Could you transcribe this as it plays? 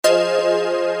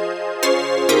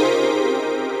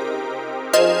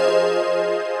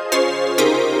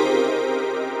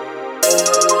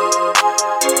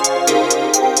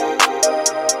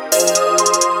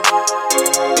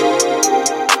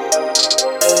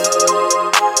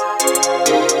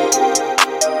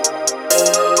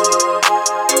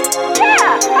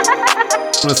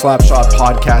The Slapshot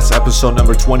Podcast, episode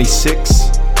number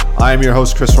 26. I am your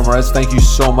host, Chris Ramirez. Thank you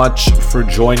so much for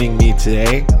joining me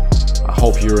today. I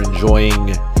hope you're enjoying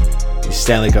the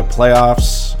Stanley Cup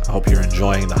playoffs. I hope you're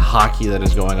enjoying the hockey that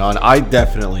is going on. I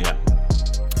definitely am.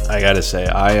 I gotta say,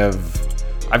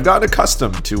 I've gotten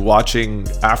accustomed to watching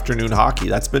afternoon hockey.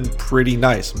 That's been pretty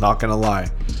nice, I'm not gonna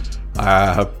lie.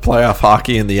 Playoff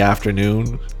hockey in the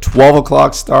afternoon, 12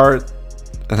 o'clock start,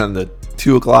 and then the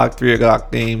 2 o'clock, 3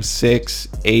 o'clock games, 6,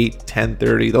 8,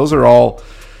 10:30. Those are all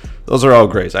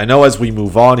great. I know as we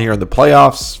move on here in the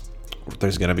playoffs,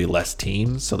 there's going to be less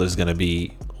teams, so there's going to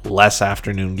be less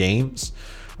afternoon games,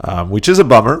 which is a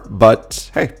bummer. But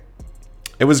hey,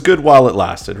 it was good while it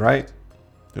lasted, right?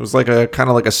 It was like a kind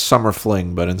of like a summer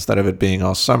fling, but instead of it being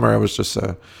all summer, it was just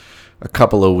a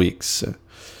couple of weeks.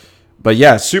 But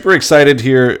yeah, super excited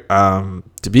here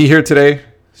to be here today.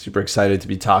 Super excited to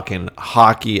be talking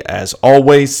hockey as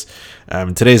always.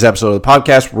 Today's episode of the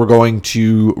podcast, we're going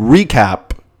to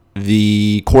recap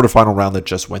the quarterfinal round that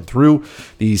just went through.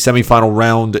 The semifinal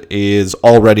round is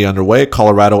already underway.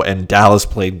 Colorado and Dallas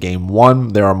played game one.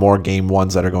 There are more game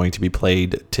ones that are going to be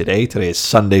played today. Today is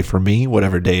Sunday for me,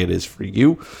 whatever day it is for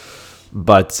you.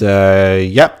 But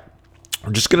yeah,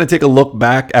 we're just going to take a look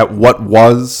back at what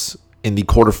was in the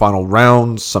quarterfinal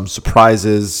round, some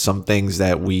surprises, some things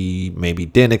that we maybe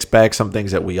didn't expect, some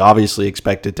things that we obviously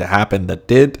expected to happen that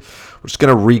did. We're just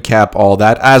going to recap all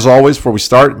that. As always, before we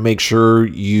start, make sure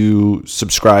you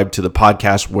subscribe to the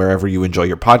podcast wherever you enjoy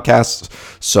your podcasts.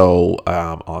 So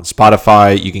on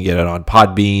Spotify, you can get it on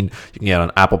Podbean, you can get it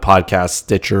on Apple Podcasts,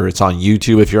 Stitcher. It's on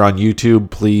YouTube. If you're on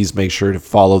YouTube, please make sure to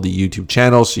follow the YouTube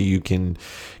channel so you can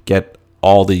get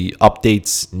all the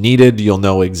updates needed. You'll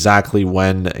know exactly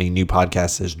when a new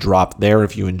podcast is dropped there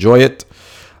if you enjoy it.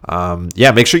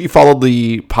 Yeah, make sure you follow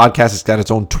the podcast. It's got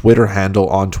its own Twitter handle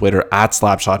on Twitter at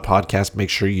Slapshot Podcast. Make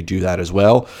sure you do that as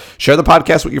well. Share the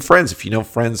podcast with your friends. If you know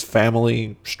friends,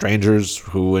 family, strangers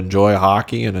who enjoy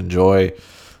hockey and enjoy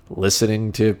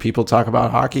listening to people talk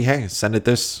about hockey, hey, send it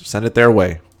their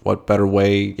way. What better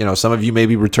way? You know, some of you may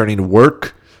be returning to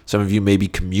work. Some of you may be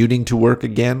commuting to work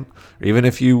again, or even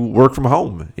if you work from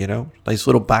home, you know, nice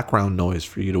little background noise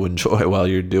for you to enjoy while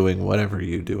you're doing whatever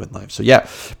you do in life. So yeah,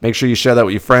 make sure you share that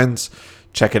with your friends.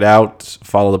 Check it out.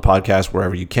 Follow the podcast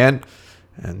wherever you can.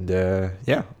 And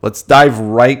yeah, let's dive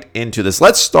right into this.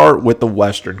 Let's start with the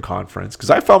Western Conference, because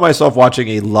I found myself watching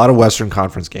a lot of Western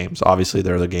Conference games. Obviously,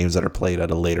 there are the games that are played at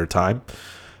a later time.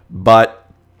 But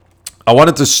I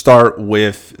wanted to start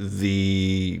with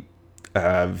the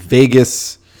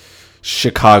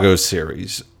Vegas-Chicago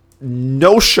series.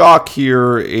 No shock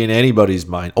here in anybody's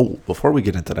mind. Oh, before we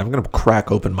get into that, I'm going to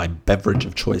crack open my beverage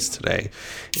of choice today.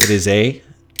 It is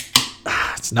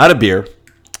it's not a beer.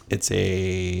 It's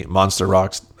a Monster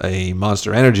Rocks, a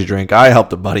Monster Energy drink. I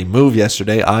helped a buddy move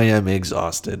yesterday. I am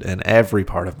exhausted and every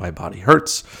part of my body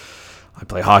hurts. I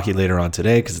play hockey later on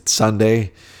today because it's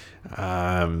Sunday.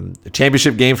 A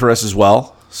championship game for us as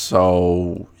well.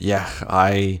 So yeah,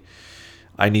 I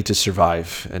need to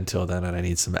survive until then, and I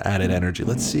need some added energy.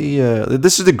 Let's see.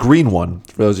 This is the green one,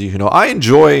 for those of you who know. I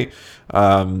enjoy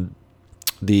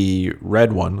the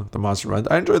red one, the Monster Red.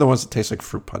 I enjoy the ones that taste like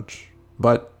fruit punch.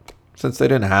 But since they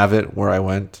didn't have it where I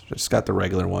went, I just got the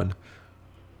regular one.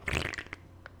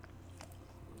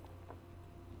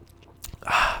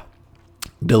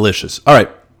 Delicious. All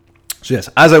right. So yes,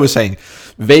 as I was saying,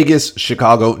 Vegas,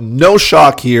 Chicago. No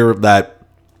shock here that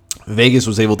Vegas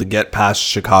was able to get past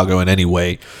Chicago in any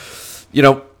way. You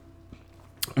know,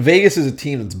 Vegas is a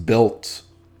team that's built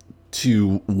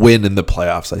to win in the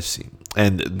playoffs, I've seen.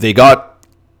 And they got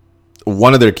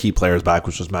one of their key players back,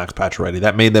 which was Max Pacioretty.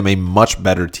 That made them a much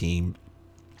better team.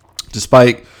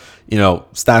 Despite, you know,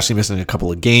 Stastny missing a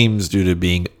couple of games due to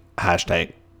being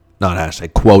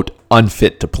quote,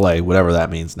 unfit to play, whatever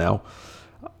that means now.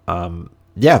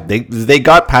 Yeah, they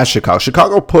got past Chicago.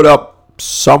 Chicago put up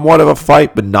somewhat of a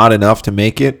fight, but not enough to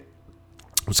make it.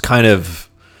 It was kind of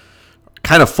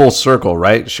full circle,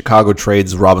 right? Chicago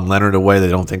trades Robin Leonard away. They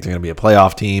don't think they're going to be a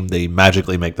playoff team. They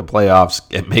magically make the playoffs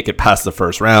and make it past the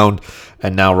first round,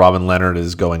 and now Robin Leonard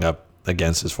is going up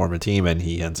against his former team, and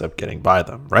he ends up getting by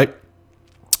them, right?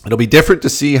 It'll be different to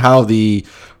see how the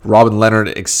Robin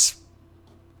Leonard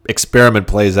experiment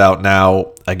plays out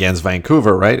now against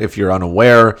Vancouver, right? If you're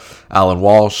unaware, Alan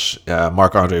Walsh,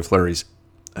 Marc-Andre Fleury's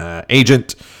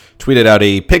agent, tweeted out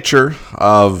a picture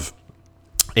of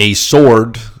a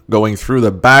sword going through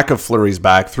the back of Fleury's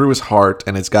back, through his heart,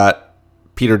 and it's got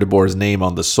Peter DeBoer's name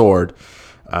on the sword,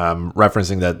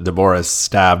 referencing that DeBoer has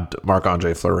stabbed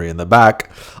Marc-Andre Fleury in the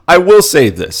back. I will say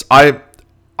this. I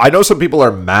know some people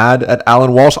are mad at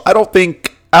Alan Walsh. I don't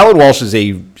think Alan Walsh is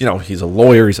he's a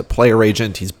lawyer, he's a player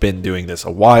agent, he's been doing this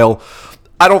a while.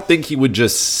 I don't think he would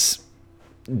just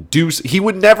he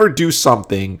would never do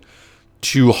something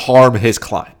to harm his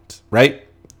client, right?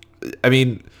 I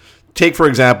mean, take, for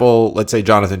example, let's say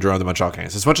Jonathan Drouin of the Montreal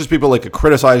Canadiens. As much as people like to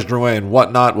criticize Drouin and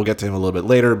whatnot, we'll get to him a little bit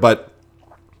later, but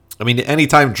I mean,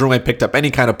 anytime Drouin picked up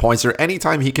any kind of points or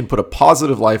anytime he can put a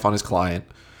positive life on his client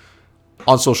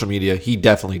on social media, he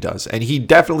definitely does. And he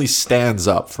definitely stands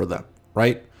up for them,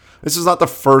 right? This is not the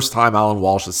first time Alan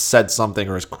Walsh has said something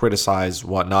or has criticized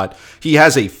whatnot. He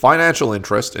has a financial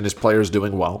interest in his players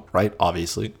doing well, right?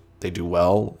 Obviously, they do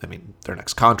well. I mean, their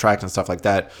next contract and stuff like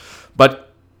that.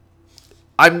 But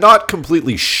I'm not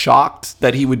completely shocked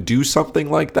that he would do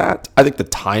something like that. I think the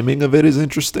timing of it is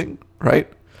interesting,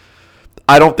 right?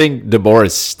 I don't think DeBoer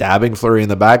is stabbing Fleury in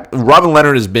the back. Robin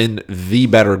Leonard has been the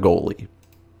better goalie,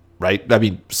 right? I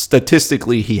mean,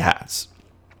 statistically, he has.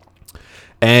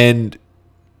 And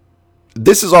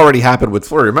this has already happened with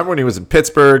Fleury. Remember when he was in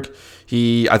Pittsburgh?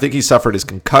 I think he suffered his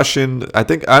concussion. I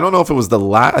don't know if it was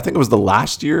I think it was the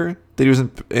last year that he was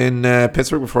in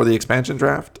Pittsburgh before the expansion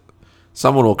draft.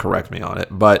 Someone will correct me on it.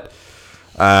 But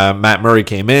Matt Murray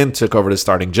came in, took over the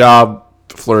starting job.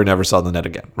 Fleury never saw the net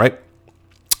again, right?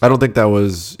 I don't think that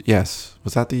was,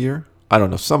 was that the year? I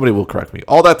don't know. Somebody will correct me.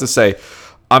 All that to say,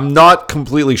 I'm not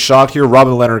completely shocked here.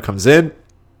 Robin Leonard comes in.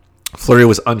 Fleury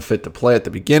was unfit to play at the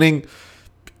beginning.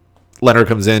 Leonard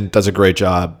comes in, does a great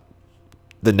job.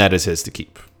 The net is his to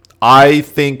keep. I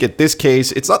think at this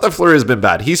case, it's not that Fleury has been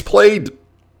bad. He's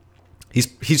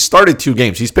started 2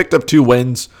 games. He's picked up 2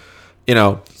 wins.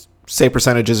 Save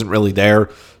percentage isn't really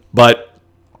there. But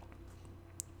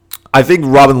I think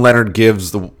Robin Leonard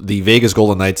gives the Vegas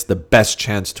Golden Knights the best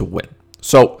chance to win.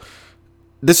 So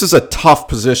this is a tough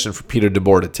position for Peter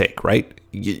DeBoer to take, right?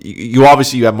 You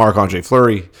obviously have Marc-Andre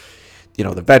Fleury,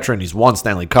 the veteran. He's won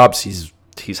Stanley Cups.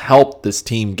 He's helped this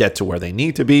team get to where they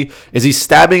need to be. Is he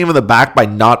stabbing him in the back by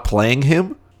not playing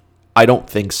him? I don't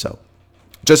think so.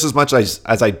 Just as much as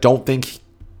I don't think,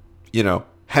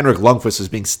 Henrik Lundqvist is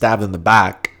being stabbed in the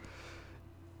back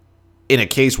in a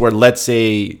case where, let's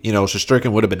say,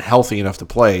 Shesterkin would have been healthy enough to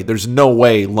play. There's no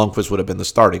way Lundqvist would have been the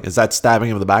starting. Is that stabbing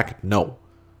him in the back? No.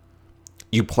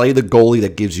 You play the goalie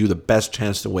that gives you the best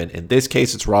chance to win. In this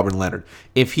case, it's Robin Leonard.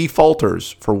 If he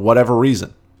falters for whatever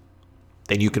reason,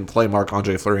 then you can play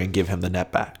Marc-Andre Fleury and give him the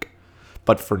net back.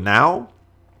 But for now,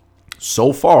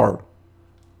 so far,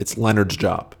 it's Leonard's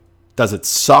job. Does it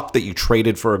suck that you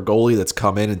traded for a goalie that's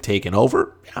come in and taken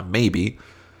over? Yeah, maybe.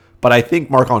 But I think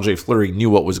Marc-Andre Fleury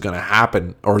knew what was going to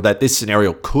happen, or that this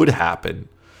scenario could happen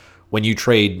when you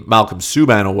trade Malcolm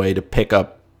Subban away to pick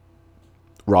up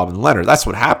Robin Leonard. That's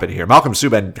what happened here. Malcolm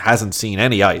Subban hasn't seen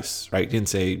any ice, right?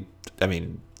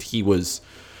 He was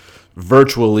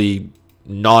virtually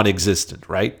non-existent,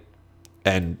 right?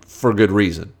 And for good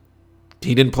reason.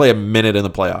 He didn't play a minute in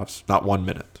the playoffs, not 1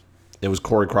 minute. It was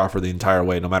Corey Crawford the entire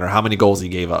way, no matter how many goals he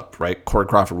gave up, right? Corey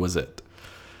Crawford was it.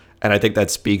 And I think that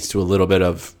speaks to a little bit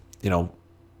of,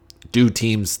 do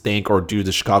teams think, or do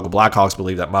the Chicago Blackhawks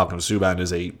believe that Malcolm Subban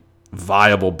is a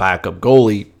viable backup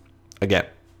goalie? Again,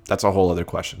 that's a whole other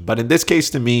question. But in this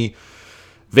case, to me,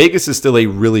 Vegas is still a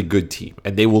really good team,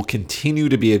 and they will continue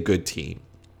to be a good team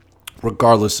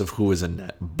regardless of who is in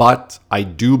net. But I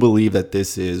do believe that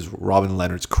this is Robin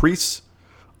Leonard's crease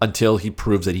until he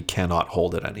proves that he cannot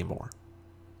hold it anymore,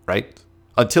 right?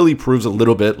 Until he proves a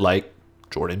little bit like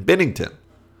Jordan Binnington,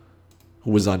 who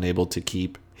was unable to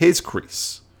keep his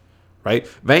crease, right?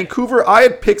 Vancouver, I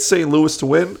had picked St. Louis to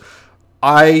win.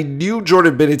 I knew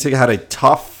Jordan Binnington had a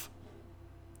tough,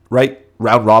 right,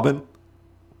 round robin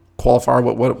qualifier,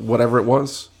 whatever it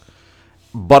was.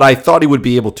 But I thought he would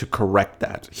be able to correct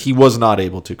that. He was not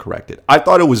able to correct it. I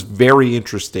thought it was very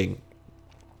interesting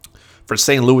for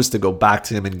St. Louis to go back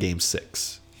to him in Game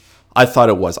 6. I thought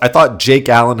it was. I thought Jake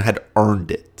Allen had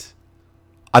earned it.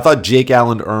 I thought Jake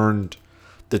Allen earned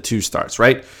the 2 starts,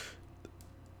 right?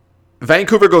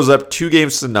 Vancouver goes up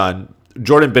 2-0.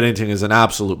 Jordan Binnington is an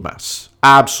absolute mess.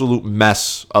 Absolute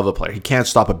mess of a player. He can't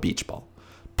stop a beach ball.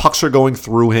 Pucks are going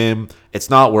through him. It's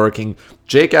not working.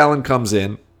 Jake Allen comes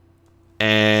in,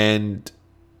 and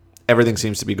everything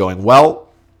seems to be going well.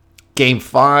 Game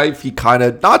 5, he kind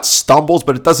of not stumbles,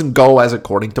 but it doesn't go as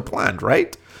according to plan,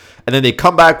 right? And then they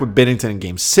come back with Binnington in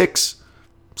Game 6.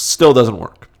 Still doesn't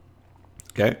work.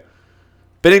 Okay?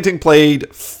 Binnington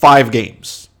played 5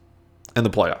 games in the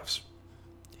playoffs.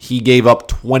 He gave up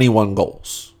 21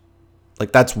 goals.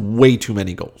 That's way too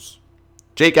many goals.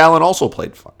 Jake Allen also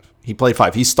played 5. He played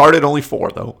 5. He started only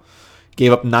 4, though.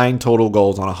 Gave up 9 total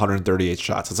goals on 138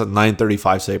 shots. That's a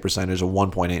 .935 save percentage, of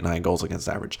 1.89 goals against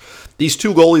average. These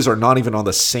 2 goalies are not even on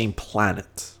the same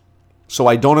planet. So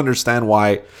I don't understand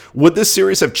why. Would this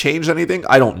series have changed anything?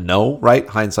 I don't know, right?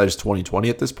 Hindsight is 2020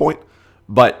 at this point.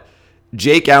 But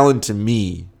Jake Allen, to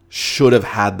me, should have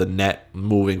had the net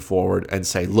moving forward and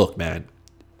say, look, man,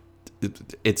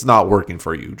 it's not working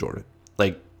for you, Jordan.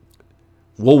 Like,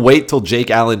 we'll wait till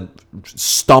Jake Allen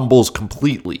stumbles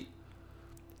completely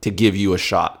to give you a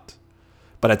shot.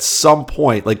 But at some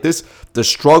point, like this, the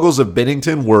struggles of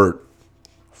Binnington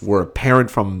were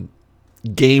apparent from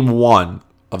game one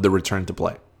of the return to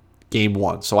play. Game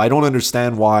one. So I don't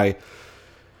understand why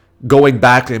going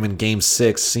back to him in game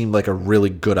 6 seemed like a really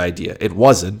good idea. It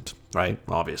wasn't, right?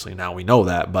 Obviously, now we know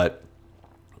that. But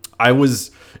I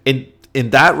was, in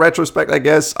that retrospect, I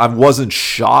guess, I wasn't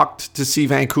shocked to see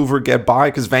Vancouver get by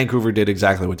because Vancouver did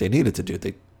exactly what they needed to do.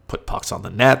 They put pucks on the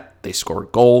net. They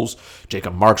scored goals.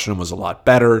 Jacob Markstrom was a lot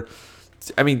better.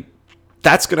 I mean,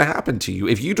 that's going to happen to you.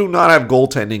 If you do not have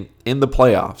goaltending in the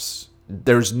playoffs,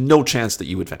 there's no chance that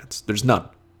you advance. There's none.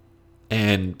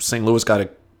 And St. Louis got a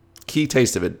key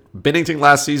taste of it. Binnington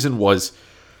last season was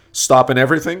stopping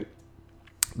everything.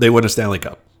 They win a Stanley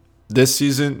Cup. This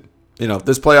season,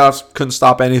 this playoffs couldn't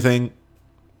stop anything.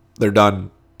 They're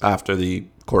done after the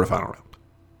quarterfinal round.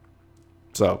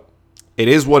 So it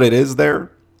is what it is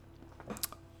there.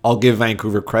 I'll give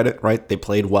Vancouver credit, right? They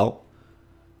played well.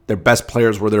 Their best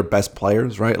players were their best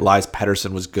players, right? Elias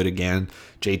Pettersson was good again.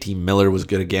 JT Miller was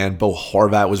good again. Bo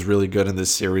Horvat was really good in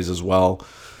this series as well.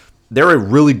 They're a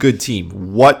really good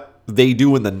team. What they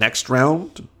do in the next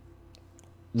round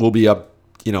will be up,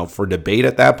 for debate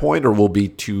at that point, or will be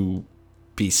to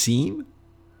be seen.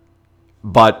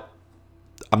 But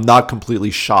I'm not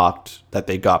completely shocked that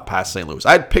they got past St. Louis.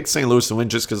 I'd picked St. Louis to win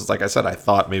just because, like I said, I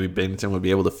thought maybe Binnington would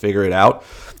be able to figure it out.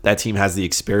 That team has the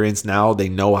experience now. They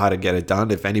know how to get it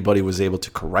done. If anybody was able to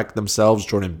correct themselves,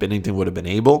 Jordan Binnington would have been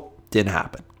able. Didn't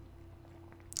happen.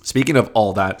 Speaking of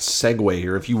all that, segue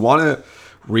here. If you want to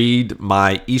read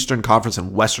my Eastern Conference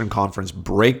and Western Conference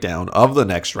breakdown of the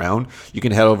next round, you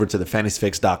can head over to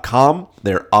thefantasyfix.com.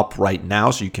 They're up right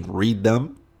now, so you can read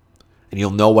them, and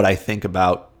you'll know what I think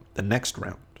about the next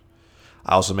round.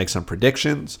 I also make some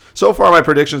predictions. So far, my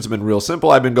predictions have been real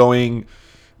simple. I've been going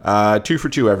 2 for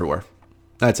 2 everywhere.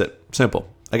 That's it. Simple.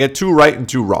 I get 2 right and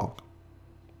 2 wrong.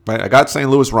 Right? I got St.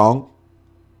 Louis wrong.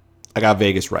 I got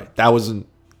Vegas right. That wasn't,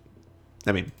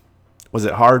 was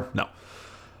it hard? No.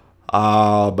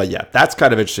 But yeah, that's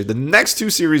kind of interesting. The next 2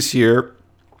 series here,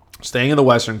 staying in the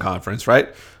Western Conference,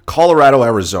 right? Colorado,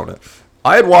 Arizona.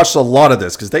 I had watched a lot of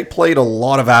this because they played a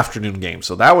lot of afternoon games.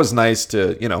 So that was nice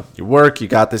to, you work, you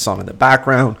got this on in the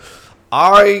background.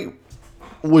 I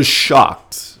was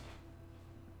shocked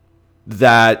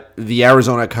that the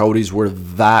Arizona Coyotes were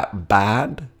that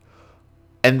bad.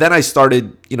 And then I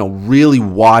started, really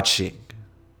watching,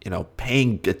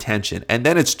 paying attention. And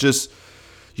then it's just,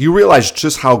 you realize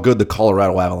just how good the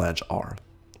Colorado Avalanche are.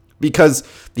 Because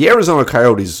the Arizona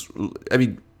Coyotes,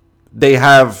 they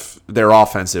have their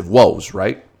offensive woes,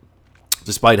 right?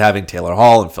 Despite having Taylor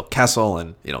Hall and Phil Kessel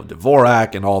and,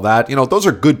 Dvorak and all that. Those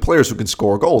are good players who can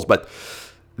score goals. But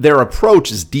their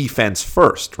approach is defense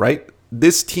first, right?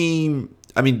 This team,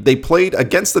 they played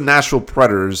against the Nashville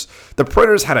Predators. The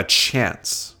Predators had a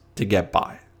chance to get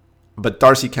by. But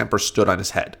Darcy Kemper stood on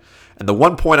his head. And the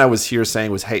one point I was here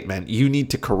saying was, hey, man, you need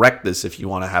to correct this if you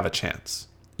want to have a chance.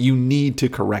 You need to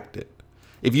correct it.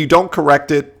 If you don't correct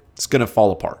it, it's going to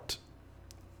fall apart.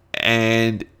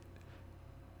 And,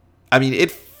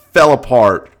 it fell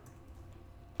apart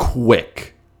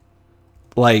quick.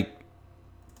 How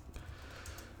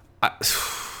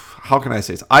can I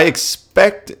say this?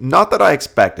 Not that I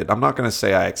expected. I'm not going to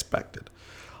say I expected.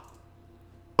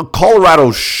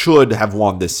 Colorado should have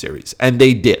won this series, and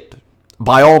they did.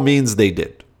 By all means, they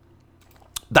did.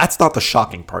 That's not the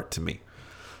shocking part to me.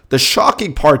 The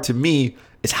shocking part to me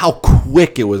is how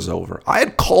quick it was over. I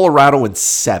had Colorado in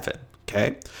 7,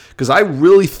 okay? Because I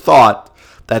really thought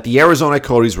that the Arizona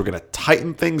Coyotes were going to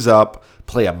tighten things up,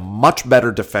 play a much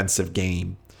better defensive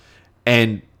game,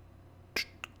 and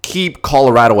keep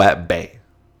Colorado at bay.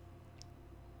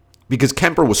 Because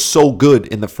Kemper was so good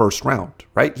in the first round,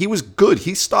 right? He was good.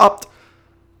 He stopped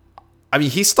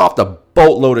a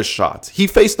boatload of shots. He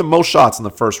faced the most shots in the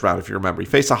first round, if you remember. He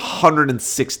faced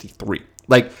 163.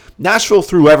 Nashville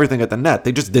threw everything at the net.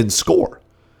 They just didn't score.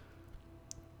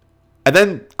 And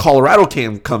then Colorado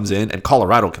comes in, and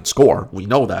Colorado can score. We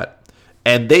know that.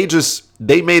 And they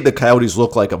made the Coyotes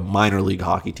look like a minor league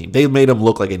hockey team. They made them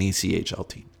look like an ECHL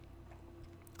team.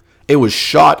 It was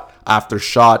shot after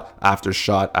shot after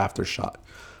shot after shot.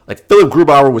 Philip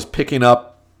Grubauer was picking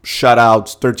up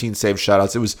shutouts, 13 save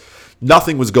shutouts.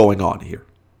 Nothing was going on here.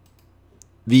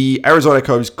 The Arizona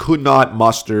Coyotes could not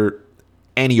muster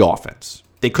any offense.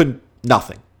 They couldn't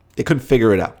Nothing. They couldn't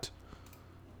figure it out.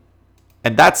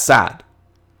 And that's sad.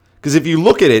 Because if you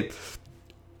look at it,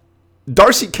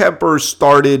 Darcy Kemper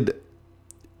started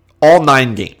all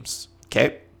 9 games.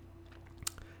 Okay?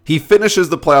 He finishes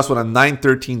the playoffs with a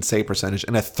 .913 save percentage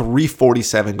and a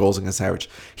 .347 goals against average.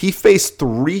 He faced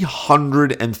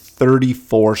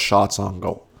 334 shots on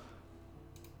goal.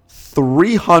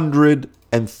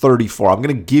 334. I'm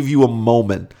going to give you a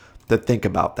moment to think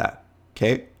about that.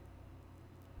 Okay?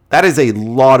 That is a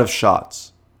lot of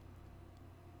shots.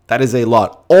 That is a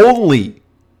lot. Only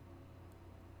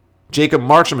Jacob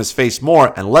Markstrom has faced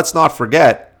more, and let's not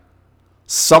forget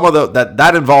some of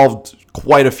that involved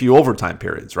quite a few overtime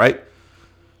periods, right?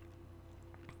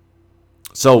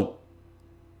 So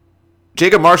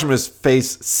Jacob Markstrom has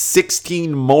faced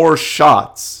 16 more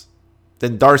shots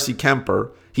than Darcy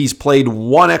Kemper. He's played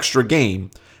 1 extra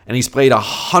game, and he's played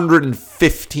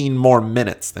 115 more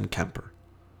minutes than Kemper.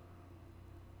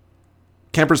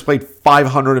 Kemper's played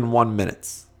 501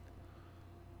 minutes.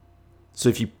 So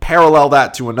if you parallel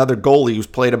that to another goalie who's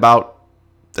played about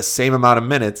the same amount of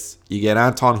minutes, you get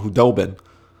Anton Khudobin,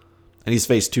 and he's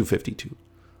faced 252.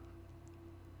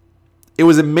 It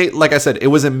was like I said, it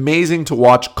was amazing to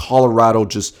watch Colorado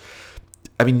just.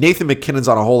 I mean, Nathan McKinnon's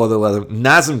on a whole other level.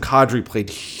 Nazem Kadri played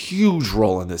a huge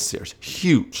role in this series.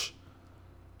 Huge.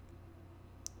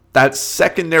 That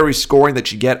secondary scoring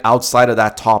that you get outside of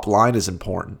that top line is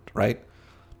important, right?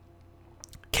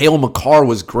 Cale Makar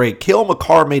was great. Cale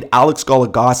Makar made Alex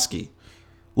Goligoski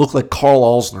look like Carl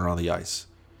Alsner on the ice.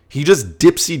 He just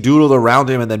dipsy-doodled around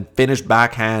him and then finished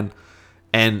backhand.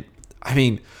 And, I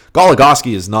mean,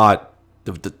 Goligoski is not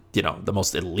the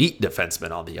most elite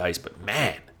defenseman on the ice, but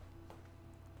man,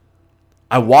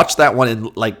 I watched that one in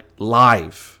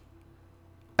live,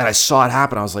 and I saw it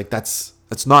happen. I was like, that's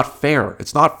not fair.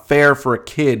 It's not fair for a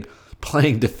kid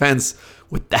playing defense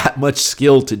with that much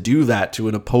skill to do that to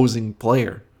an opposing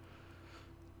player.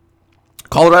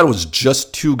 Colorado was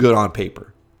just too good on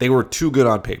paper. They were too good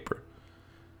on paper.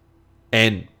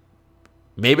 And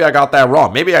maybe I got that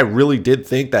wrong. Maybe I really did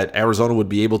think that Arizona would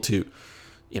be able to,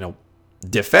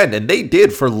 defend. And they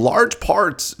did. For large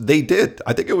parts, they did.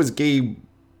 I think it was game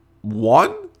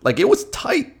 1. It was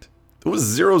tight. It was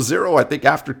 0-0, I think,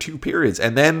 after 2 periods.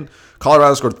 And then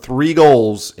Colorado scored 3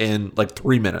 goals in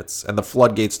 3 minutes. And the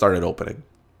floodgates started opening.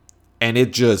 And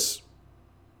it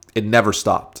never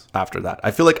stopped after that. I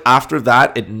feel like after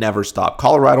that, it never stopped.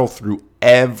 Colorado threw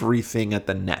everything at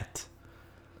the net.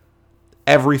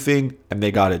 Everything, and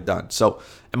they got it done. So,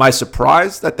 am I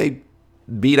surprised that they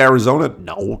beat Arizona?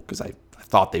 No, because I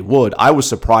thought they would. I was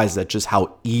surprised at just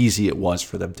how easy it was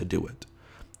for them to do it.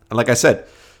 And like I said,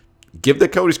 give the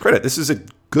Coyotes credit. This is a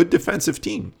good defensive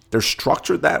team. They're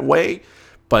structured that way,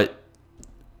 but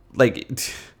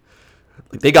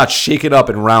they got shaken up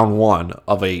in round 1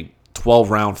 of a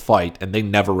 12-round fight, and they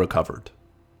never recovered.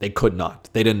 They could not.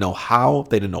 They didn't know how.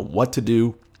 They didn't know what to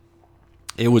do.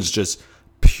 It was just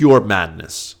pure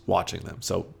madness watching them.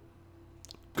 So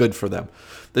good for them.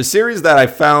 The series that I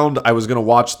found I was going to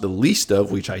watch the least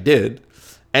of, which I did,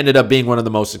 ended up being one of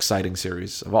the most exciting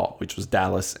series of all, which was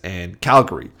Dallas and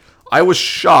Calgary. I was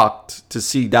shocked to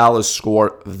see Dallas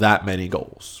score that many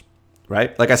goals,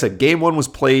 right? Like I said, game 1 was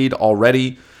played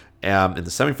already in the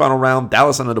semifinal round.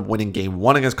 Dallas ended up winning game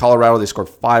 1 against Colorado. They scored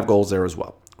 5 goals there as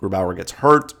well. Grubauer gets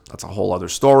hurt. That's a whole other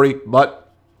story.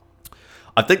 But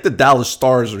I think the Dallas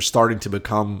Stars are starting to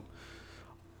become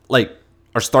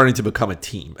a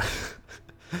team,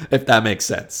 if that makes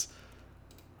sense.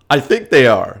 I think they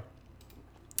are.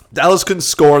 Dallas couldn't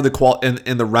score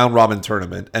in the round robin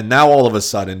tournament, and now all of a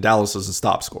sudden Dallas doesn't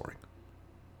stop scoring.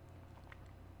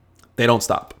 They don't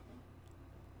stop.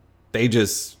 They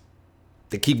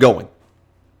keep going.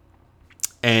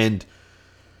 And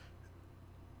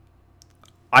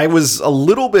I was a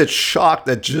little bit shocked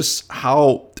at just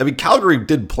how, Calgary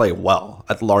did play well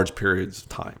at large periods of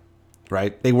time,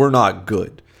 right? They were not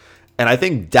good. And I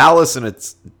think Dallas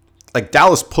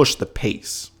Dallas pushed the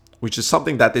pace, which is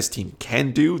something that this team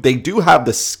can do. They do have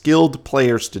the skilled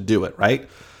players to do it, right?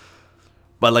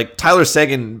 But Tyler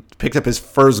Seguin picked up his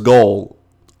first goal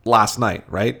last night,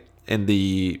 right? In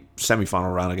the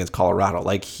semifinal round against Colorado.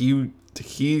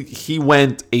 He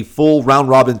went a full round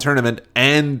robin tournament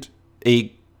and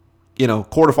a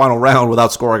quarterfinal round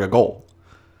without scoring a goal.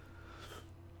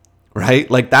 Right?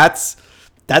 That's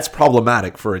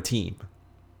problematic for a team.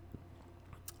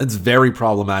 It's very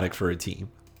problematic for a team.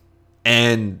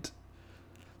 And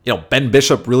Ben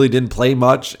Bishop really didn't play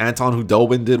much. Anton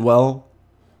Khudobin did well.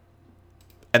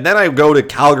 And then I go to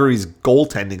Calgary's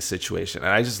goaltending situation,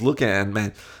 and I just look at it, and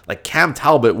man, Cam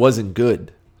Talbot wasn't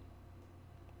good.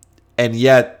 And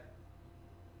yet,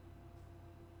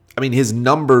 I mean, his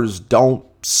numbers don't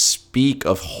speak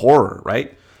of horror,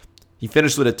 right? He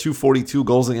finished with a 242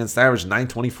 goals against average,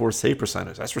 924 save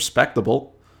percentage. That's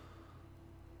respectable.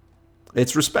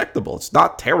 It's respectable. It's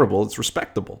not terrible. It's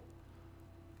respectable.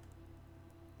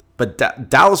 But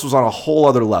Dallas was on a whole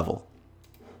other level.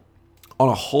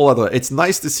 It's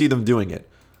nice to see them doing it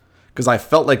because I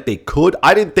felt like they could.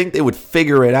 I didn't think they would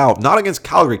figure it out. Not against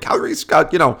Calgary. Calgary's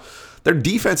got, their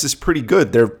defense is pretty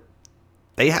good.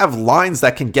 They have lines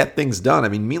that can get things done. I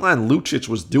mean, Milan Lucic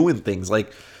was doing things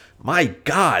like, my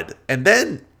God. And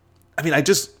then, I mean, I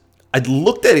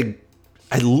looked at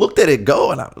it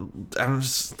go, and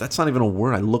that's not even a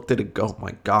word. I looked at it go.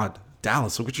 My God,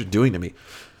 Dallas, look what you're doing to me.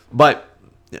 But,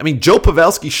 I mean, Joe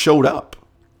Pavelski showed up.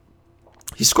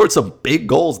 He scored some big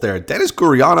goals there. Denis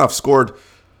Gurianov scored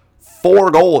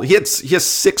 4 goals. He has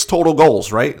 6 total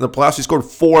goals, right? In the playoffs, he scored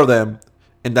 4 of them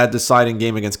in that deciding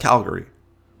game against Calgary.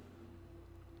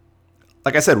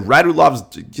 Like I said,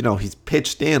 Radulov's, he's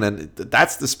pitched in, and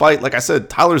that's despite, like I said,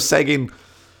 Tyler Seguin,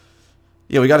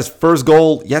 he got his first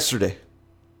goal yesterday.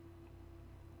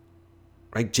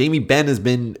 Right? Jamie Benn has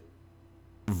been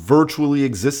virtually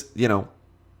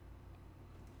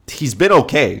he's been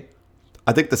okay.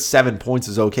 I think the 7 points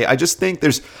is okay. I just think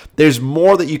there's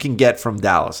more that you can get from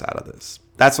Dallas out of this.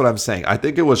 That's what I'm saying. I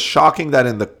think it was shocking that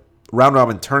in the round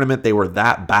robin tournament they were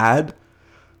that bad.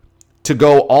 To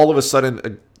go all of a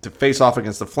sudden to face off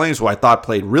against the Flames, who I thought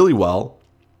played really well,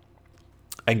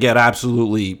 and get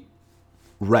absolutely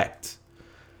wrecked.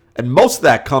 And most of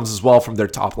that comes as well from their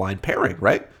top line pairing,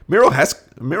 right? Miro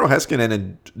Heiskanen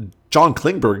and John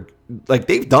Klingberg, like,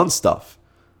 they've done stuff.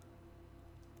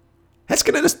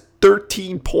 Heiskanen has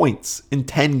 13 points in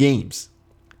 10 games.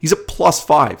 He's a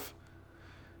 +5.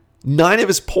 9 of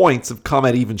his points have come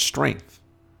at even strength.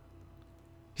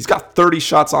 He's got 30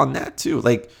 shots on net, too.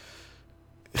 Like,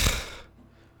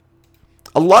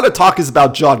 a lot of talk is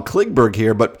about John Klingberg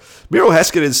here, but Miro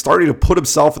Heiskanen is starting to put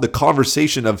himself in the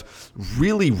conversation of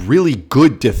really, really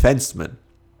good defensemen.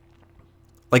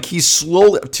 Like, he's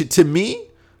slowly, to me,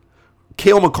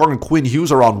 Cale Makar and Quinn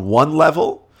Hughes are on one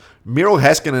level. Miro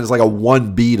Heiskanen is like a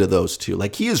 1B to those two.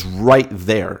 Like, he is right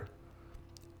there.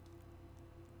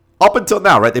 Up until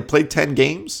now, right? They played 10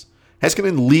 games.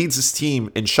 Heiskanen leads his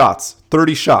team in shots,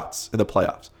 30 shots in the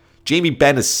playoffs. Jamie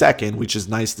Benn is second, which is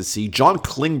nice to see. John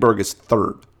Klingberg is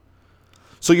third.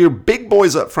 So your big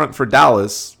boys up front for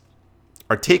Dallas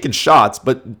are taking shots,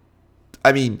 but,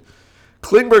 I mean,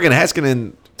 Klingberg and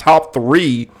Heiskanen top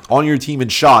 3 on your team in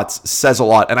shots says a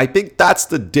lot. And I think that's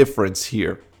the difference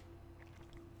here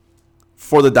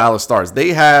for the Dallas Stars. They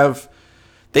have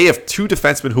 2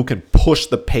 defensemen who can push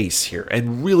the pace here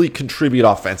and really contribute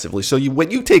offensively. So when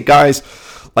you take guys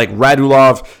like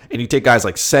Radulov, and you take guys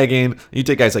like Seguin, and you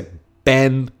take guys like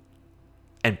Ben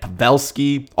and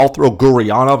Pavelski, I'll throw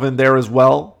Gurianov in there as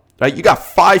well. Right? You got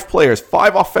 5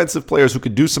 offensive players who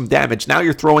could do some damage. Now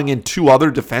you're throwing in 2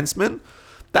 other defensemen.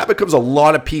 That becomes a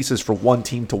lot of pieces for one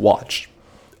team to watch.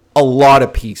 A lot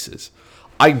of pieces.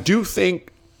 I do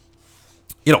think,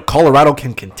 Colorado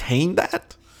can contain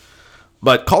that.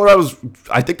 But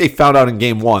I think they found out in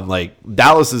game 1, like,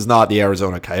 Dallas is not the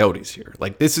Arizona Coyotes here.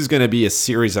 Like, this is going to be a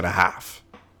series and a half.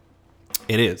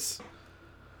 It is.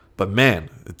 But, man,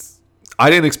 I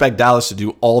didn't expect Dallas to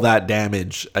do all that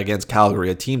damage against Calgary,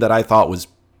 a team that I thought was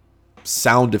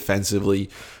sound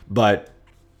defensively. But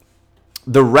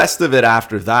the rest of it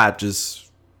after that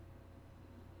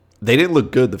they didn't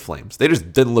look good, the Flames. They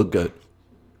just didn't look good.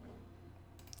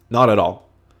 Not at all.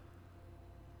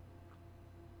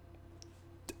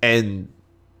 And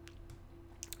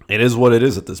it is what it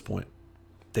is at this point.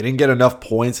 They didn't get enough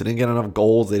points. They didn't get enough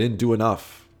goals. They didn't do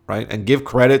enough, right? And give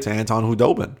credit to Anton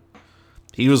Khudobin.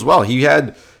 He was well. He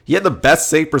had the best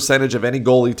save percentage of any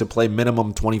goalie to play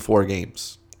minimum 24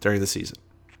 games during the season.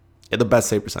 He had the best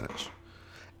save percentage.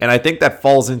 And I think that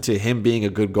falls into him being a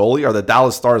good goalie. Are the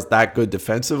Dallas Stars that good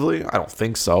defensively? I don't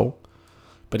think so.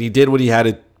 But he did what he had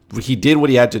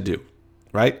to do,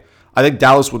 right? I think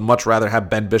Dallas would much rather have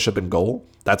Ben Bishop in goal.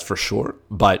 That's for sure.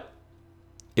 But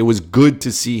it was good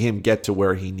to see him get to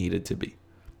where he needed to be.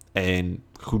 And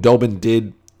Khudobin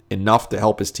did enough to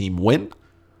help his team win.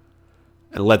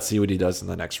 And let's see what he does in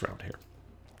the next round here.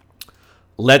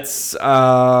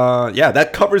 That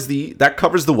covers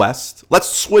the West. Let's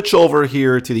switch over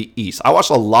here to the East. I watched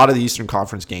a lot of the Eastern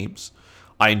Conference games.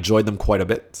 I enjoyed them quite a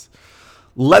bit.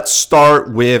 Let's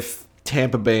start with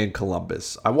Tampa Bay and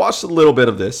Columbus. I watched a little bit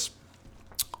of this.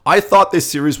 I thought this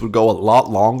series would go a lot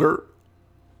longer.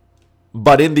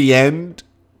 But in the end,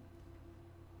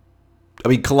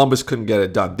 Columbus couldn't get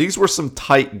it done. These were some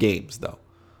tight games, though.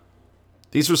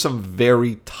 These were some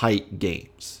very tight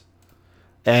games.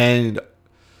 And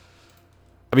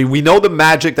I mean, we know the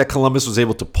magic that Columbus was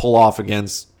able to pull off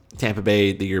against Tampa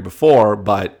Bay the year before,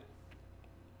 but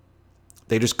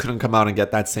they just couldn't come out and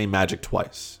get that same magic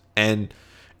twice. And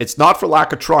it's not for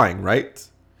lack of trying, right?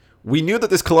 We knew that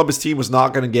this Columbus team was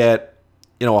not going to get,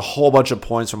 a whole bunch of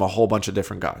points from a whole bunch of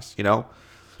different guys,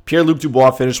 Pierre-Luc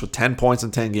Dubois finished with 10 points in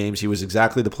 10 games. He was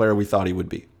exactly the player we thought he would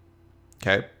be.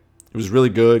 Okay? He was really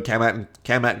good. Cam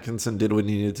Atkinson did what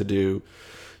he needed to do.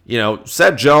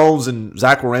 Seth Jones and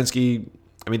Zach Werenski,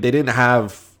 they didn't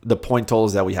have the point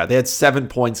totals that we had. They had 7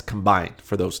 points combined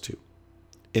for those two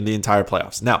in the entire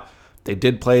playoffs. Now, they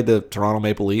did play the Toronto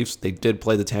Maple Leafs. They did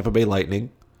play the Tampa Bay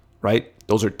Lightning, right?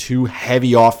 Those are two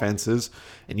heavy offenses,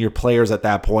 and your players at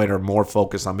that point are more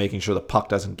focused on making sure the puck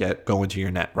doesn't go into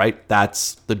your net, right?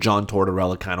 That's the John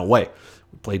Tortorella kind of way.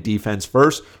 We play defense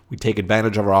first. We take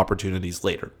advantage of our opportunities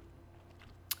later.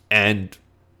 And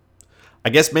I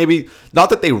guess maybe, not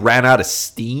that they ran out of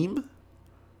steam,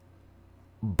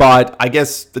 but I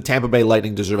guess the Tampa Bay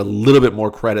Lightning deserve a little bit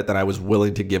more credit than I was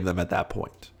willing to give them at that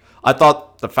point. I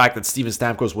thought the fact that Steven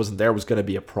Stamkos wasn't there was going to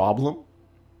be a problem.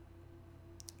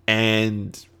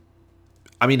 And,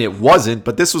 it wasn't,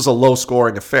 but this was a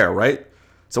low-scoring affair, right?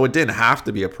 So it didn't have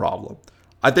to be a problem.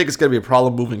 I think it's going to be a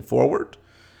problem moving forward.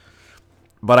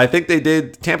 But I think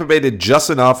Tampa Bay did just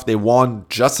enough. They won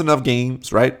just enough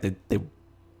games, right? They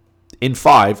in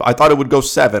 5. I thought it would go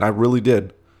 7. I really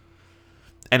did.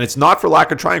 And it's not for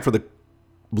lack of trying for the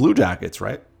Blue Jackets,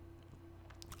 right?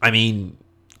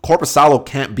 Korpisalo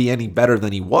can't be any better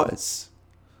than he was.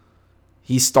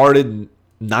 He started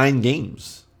 9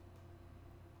 games.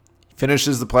 He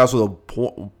finishes the playoffs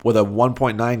with a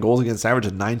 1.9 goals against average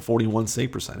and 941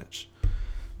 save percentage.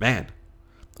 Man,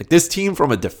 this team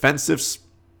from a defensive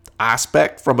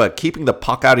aspect, from keeping the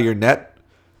puck out of your net,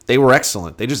 they were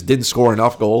excellent. They just didn't score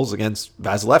enough goals against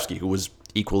Vasilevsky, who was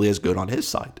equally as good on his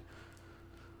side.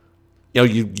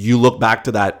 You look back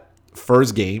to that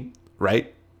first game,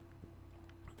 right?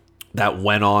 That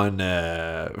went on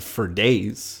for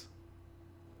days.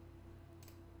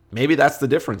 Maybe that's the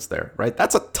difference there, right?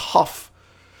 That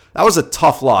was a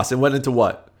tough loss. It went into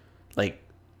what?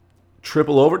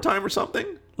 Triple overtime or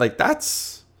something?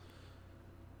 That's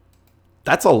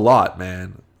a lot,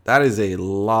 man. That is a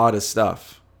lot of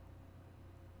stuff.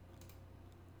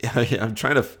 Yeah, I'm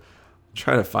trying to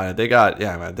find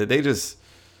it. They just,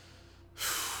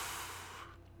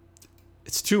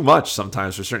 it's too much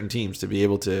sometimes for certain teams to be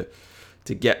able to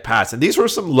get past. And these were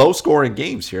some low-scoring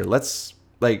games here.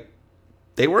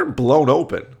 They weren't blown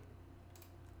open.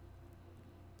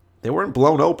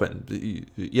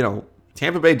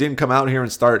 Tampa Bay didn't come out here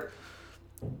and start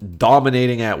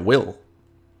dominating at will.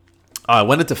 I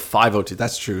went into 5 OT.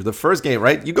 That's true. The first game,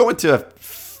 right? You go into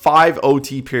 5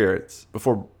 OT periods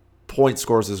before Point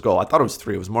scores his goal. I thought it was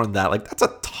 3. It was more than that. That's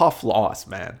a tough loss,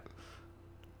 man.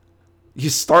 You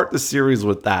start the series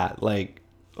with that.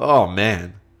 Oh,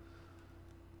 man.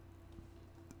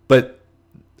 But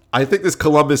I think this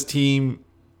Columbus team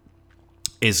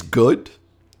is good.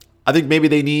 I think maybe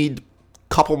they need a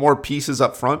couple more pieces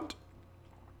up front.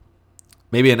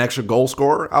 Maybe an extra goal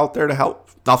scorer out there to help.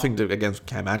 Nothing against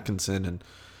Cam Atkinson and,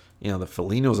 the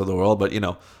Felinos of the world. But,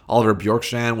 Oliver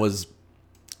Bjorkstrand was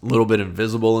a little bit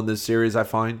invisible in this series, I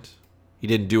find. He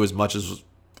didn't do as much as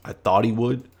I thought he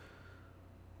would.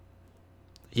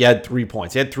 He had 3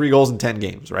 points. He had 3 goals in 10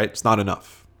 games, right? It's not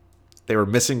enough. They were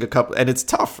missing a couple. And it's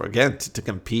tough, again, to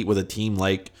compete with a team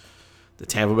like the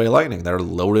Tampa Bay Lightning that are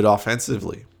loaded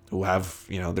offensively, who have,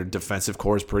 their defensive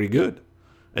core is pretty good.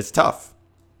 It's tough.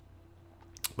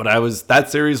 But that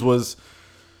series was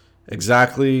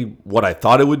exactly what I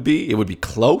thought it would be. It would be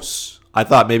close. I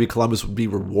thought maybe Columbus would be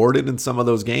rewarded in some of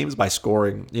those games by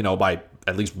scoring, by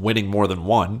at least winning more than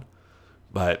one.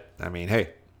 But, hey,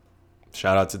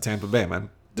 shout out to Tampa Bay, man.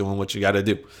 Doing what you got to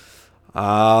do.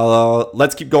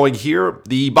 Let's keep going here.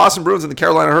 The Boston Bruins and the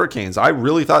Carolina Hurricanes. I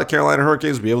really thought the Carolina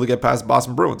Hurricanes would be able to get past the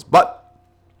Boston Bruins, but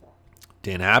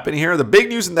didn't happen here. The big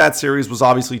news in that series was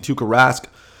obviously Tuukka Rask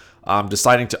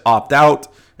deciding to opt out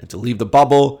and to leave the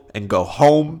bubble and go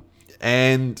home.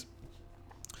 And,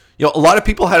 a lot of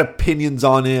people had opinions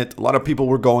on it. A lot of people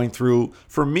were going through.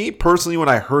 For me personally, when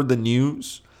I heard the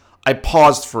news, I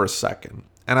paused for a second.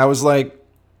 And I was like,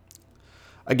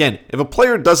 again, if a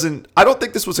player doesn't, I don't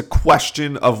think this was a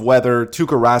question of whether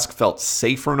Tuukka Rask felt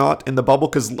safe or not in the bubble,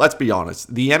 because let's be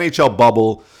honest, the NHL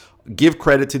bubble, give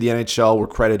credit to the NHL where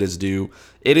credit is due.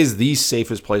 It is the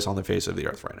safest place on the face of the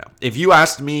earth right now. If you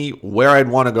asked me where I'd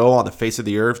want to go on the face of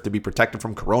the earth to be protected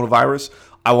from coronavirus,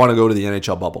 I want to go to the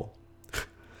NHL bubble.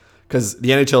 Because the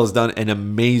NHL has done an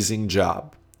amazing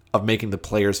job of making the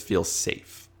players feel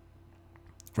safe.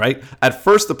 right? At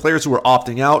first, the players who were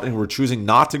opting out and were choosing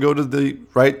not to go to the,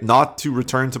 right, not to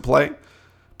return to play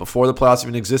before the playoffs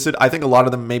even existed, I think a lot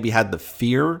of them maybe had the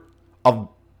fear of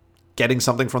getting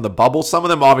something from the bubble. Some of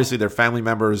them, obviously, their family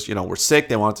members, were sick.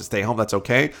 They wanted to stay home. That's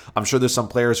okay. I'm sure there's some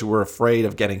players who were afraid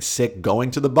of getting sick going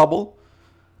to the bubble.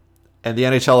 And the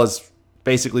NHL has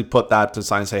basically put that to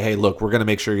sign and say, hey, look, we're going to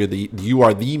make sure you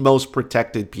are the most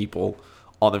protected people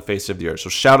on the face of the earth. So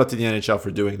shout out to the NHL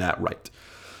for doing that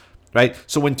right?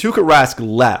 So when Tuukka Rask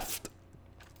left,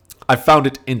 I found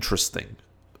it interesting.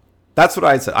 That's what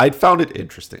I said. I found it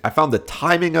interesting. I found the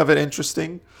timing of it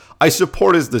interesting. I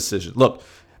support his decision. Look,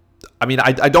 I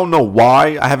don't know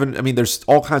why. There's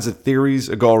all kinds of theories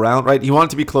that go around, right? He wanted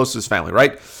to be close to his family,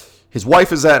 right? His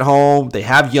wife is at home. They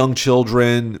have young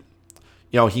children.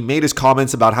 He made his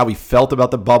comments about how he felt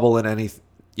about the bubble and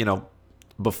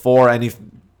before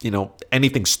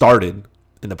anything started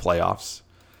in the playoffs.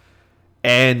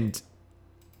 And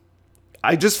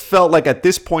I just felt like at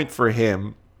this point for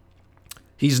him,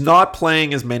 he's not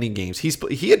playing as many games.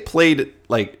 He had played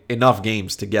like enough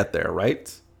games to get there,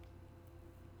 right?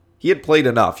 He had played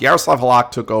enough. Yaroslav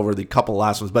Halak took over the couple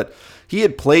last ones, but he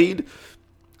had played.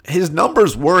 His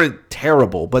numbers weren't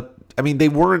terrible, but they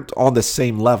weren't on the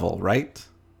same level, right?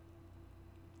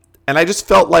 And I just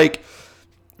felt like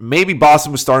maybe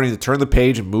Boston was starting to turn the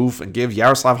page and move and give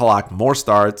Yaroslav Halak more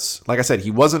starts. Like I said,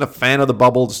 he wasn't a fan of the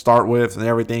bubble to start with and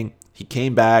everything. He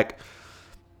came back.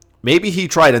 Maybe he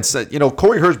tried and said,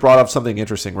 Corey Hirsch brought up something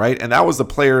interesting, right? And that was the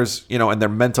players, and their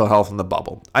mental health in the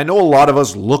bubble. I know a lot of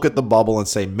us look at the bubble and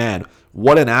say, man,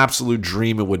 what an absolute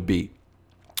dream it would be.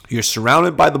 You're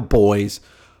surrounded by the boys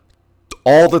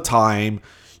all the time.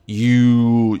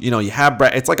 You have,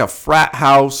 it's like a frat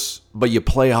house, but you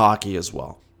play hockey as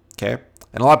well. Okay.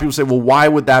 And a lot of people say, well, why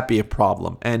would that be a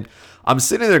problem? And I'm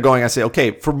sitting there going, I say,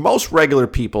 okay, for most regular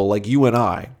people like you and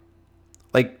I,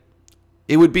 like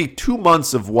it would be 2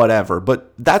 months of whatever,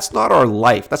 but that's not our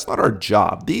life. That's not our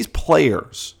job. These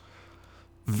players,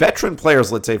 veteran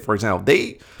players, let's say, for example,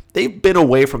 they've been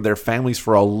away from their families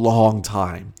for a long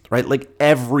time, right? Like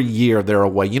every year they're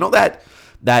away.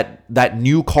 That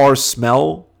new car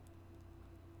smell,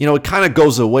 it kind of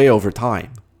goes away over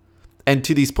time. And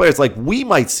to these players, like we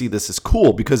might see this as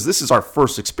cool because this is our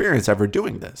first experience ever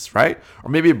doing this, right? Or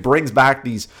maybe it brings back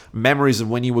these memories of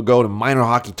when you would go to minor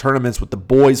hockey tournaments with the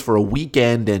boys for a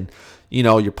weekend and,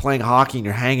 you're playing hockey and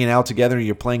you're hanging out together and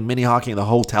you're playing mini hockey in the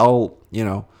hotel,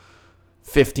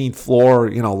 15th floor,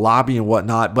 lobby and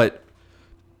whatnot. But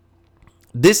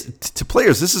this, to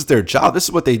players, this is their job. This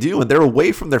is what they do. And they're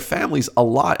away from their families a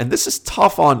lot. And this is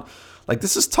tough on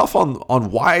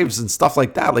wives and stuff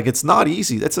like that. Like, it's not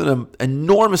easy. That's an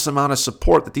enormous amount of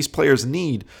support that these players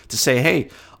need to say, hey,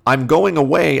 I'm going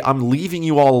away. I'm leaving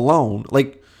you all alone.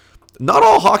 Like, not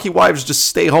all hockey wives just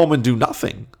stay home and do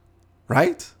nothing,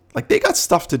 right? Like, they got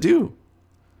stuff to do.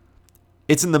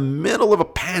 It's in the middle of a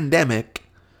pandemic.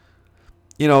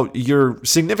 Your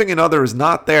significant other is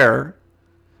not there,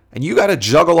 and you got to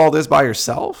juggle all this by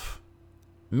yourself.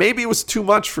 Maybe it was too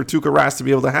much for Tuukka Rask to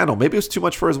be able to handle. Maybe it was too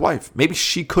much for his wife. Maybe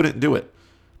she couldn't do it.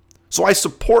 So I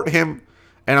support him,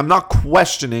 and I'm not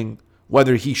questioning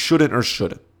whether he shouldn't or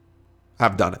shouldn't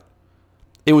have done it.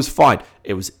 It was fine.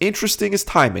 It was interesting as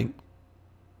timing.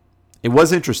 It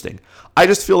was interesting. I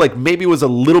just feel like maybe it was a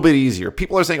little bit easier.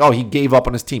 People are saying, oh, he gave up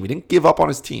on his team. He didn't give up on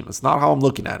his team. That's not how I'm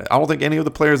looking at it. I don't think any of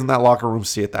the players in that locker room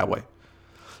see it that way.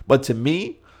 But to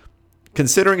me,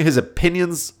 considering his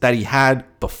opinions that he had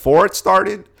before it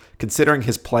started, considering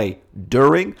his play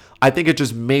during, I think it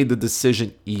just made the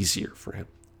decision easier for him.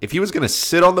 If he was going to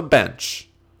sit on the bench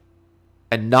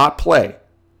and not play,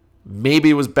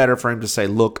 maybe it was better for him to say,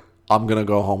 look, I'm going to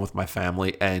go home with my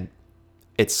family and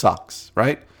it sucks,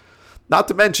 right? Not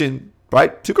to mention,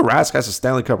 right, Tuukka Rask has a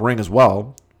Stanley Cup ring as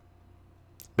well.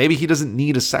 Maybe he doesn't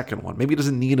need a second one. Maybe he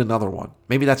doesn't need another one.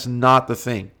 Maybe that's not the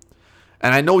thing.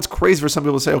 And I know it's crazy for some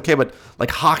people to say, okay, but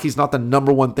like hockey's not the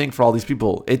number one thing for all these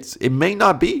people. It may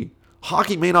not be.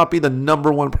 Hockey may not be the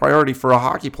number one priority for a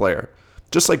hockey player.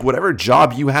 Just like whatever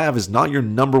job you have is not your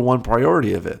number one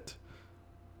priority of it.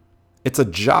 It's a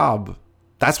job.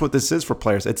 That's what this is for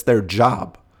players. It's their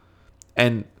job.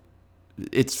 And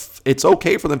it's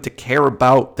okay for them to care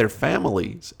about their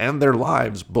families and their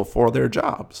lives before their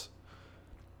jobs.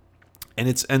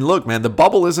 And look, man, the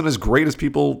bubble isn't as great as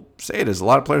people say it is. A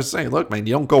lot of players say, look, man,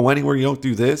 you don't go anywhere, you don't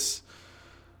do this.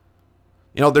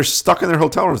 They're stuck in their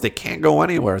hotel rooms. They can't go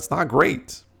anywhere. It's not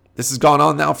great. This has gone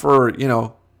on now for,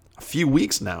 a few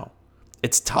weeks now.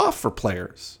 It's tough for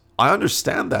players. I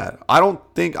understand that. I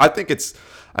think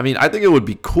it would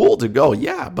be cool to go,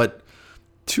 yeah, but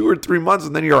 2 or 3 months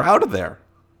and then you're out of there.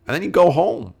 And then you go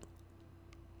home.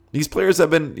 These players have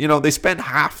been, they spend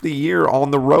half the year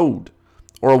on the road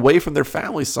or away from their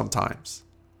families sometimes,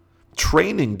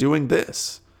 training, doing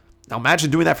this. Now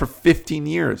imagine doing that for 15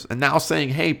 years and now saying,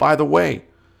 hey, by the way,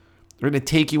 they're going to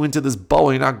take you into this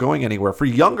bubble. You're not going anywhere. For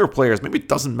younger players, maybe it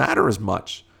doesn't matter as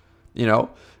much.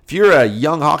 If you're a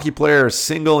young hockey player,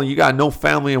 single, and you got no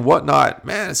family and whatnot,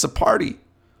 man, it's a party.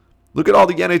 Look at all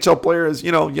the NHL players,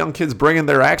 young kids bringing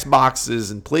their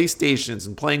Xboxes and PlayStations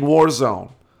and playing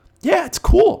Warzone. Yeah, it's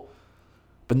cool.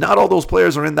 But not all those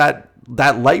players are in that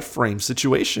life frame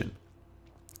situation.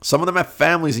 Some of them have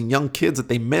families and young kids that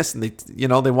they miss and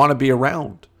they want to be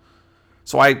around.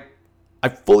 So I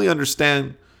fully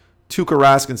understand Tuukka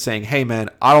Rask saying, hey man,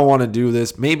 I don't want to do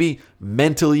this. Maybe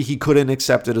mentally he couldn't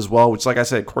accept it as well, which like I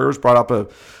said, Quayers brought up an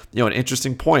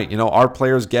interesting point. Are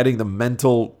players getting the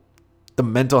mental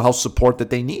health support that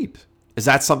they need? Is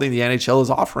that something the NHL is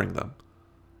offering them?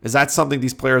 Is that something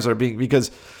these players are being,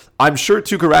 because I'm sure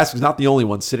Tuukka Rask is not the only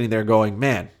one sitting there going,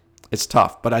 man, it's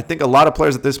tough. But I think a lot of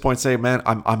players at this point say, man,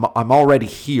 I'm already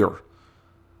here.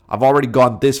 I've already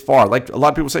gone this far. Like a lot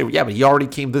of people say, well, yeah, but he already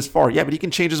came this far. Yeah, but he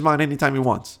can change his mind anytime he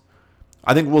wants.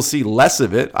 I think we'll see less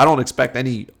of it. I don't expect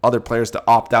any other players to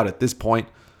opt out at this point,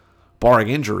 barring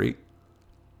injury.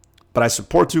 But I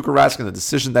support Tuukka Rask in the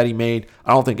decision that he made.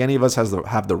 I don't think any of us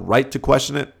have the right to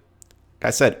question it. Like I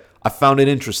said, I found it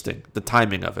interesting, the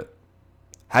timing of it.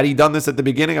 Had he done this at the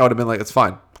beginning, I would have been like, it's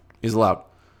fine. He's allowed.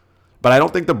 But I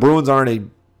don't think the Bruins are in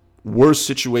a worse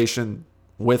situation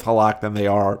with Halak than they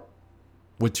are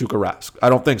with Tuukka Rask. I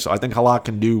don't think so. I think Halak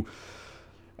can do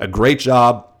a great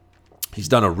job. He's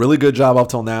done a really good job up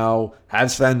till now.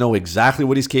 Habs fans know exactly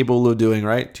what he's capable of doing,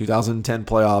 right? 2010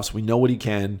 playoffs. We know what he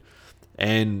can.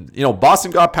 And,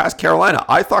 Boston got past Carolina.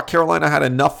 I thought Carolina had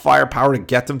enough firepower to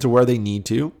get them to where they need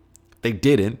to. They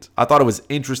didn't. I thought it was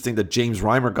interesting that James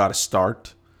Reimer got a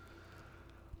start.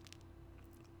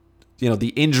 The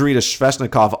injury to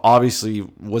Svechnikov obviously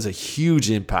was a huge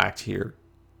impact here.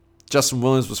 Justin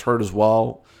Williams was hurt as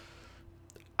well.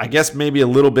 I guess maybe a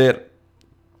little bit.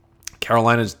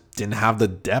 Carolina didn't have the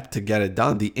depth to get it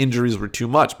done. The injuries were too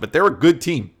much, but they were a good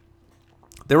team.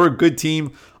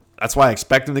 That's why I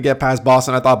expect them to get past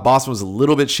Boston. I thought Boston was a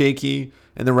little bit shaky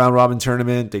in the round robin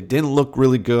tournament. They didn't look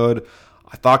really good.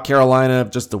 I thought Carolina,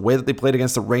 just the way that they played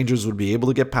against the Rangers, would be able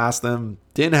to get past them.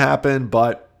 Didn't happen,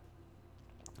 but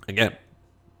again,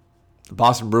 the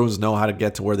Boston Bruins know how to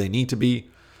get to where they need to be.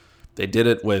 They did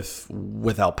it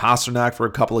without Pasternak for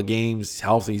a couple of games. He's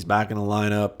healthy. He's back in the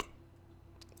lineup.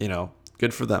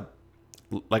 Good for them.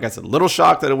 Like I said, a little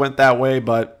shocked that it went that way,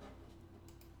 but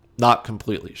not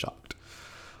completely shocked.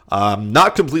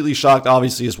 Not completely shocked,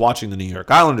 obviously, is watching the New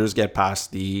York Islanders get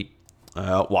past the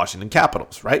Washington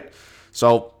Capitals, right?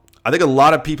 So I think a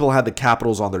lot of people had the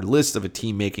Capitals on their list of a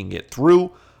team making it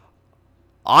through.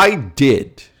 I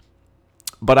did,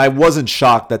 but I wasn't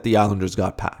shocked that the Islanders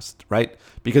got past, right?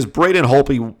 Because Braden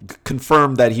Holtby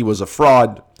confirmed that he was a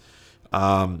fraud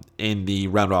in the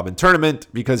round-robin tournament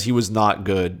because he was not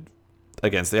good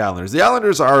against the Islanders. The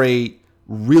Islanders are a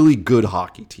really good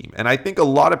hockey team, and I think a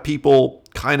lot of people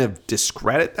kind of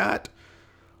discredit that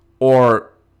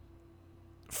or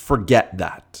forget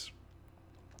that.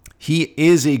 He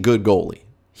is a good goalie.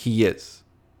 He is.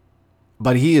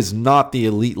 But he is not the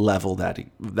elite level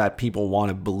that people want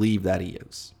to believe that he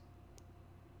is.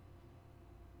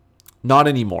 Not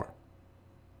anymore.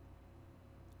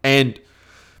 And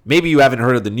maybe you haven't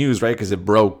heard of the news, right? Because it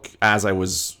broke as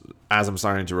I'm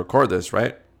starting to record this,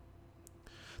 right?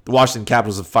 The Washington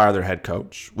Capitals have fired their head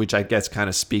coach, which I guess kind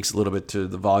of speaks a little bit to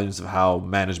the volumes of how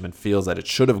management feels that it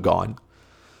should have gone.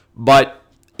 But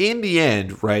in the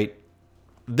end, right,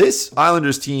 this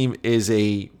Islanders team is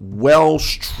a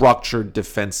well-structured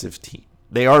defensive team.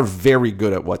 They are very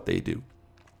good at what they do.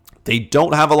 They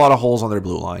don't have a lot of holes on their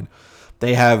blue line.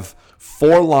 They have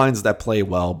 4 lines that play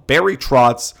well. Barry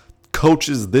Trotz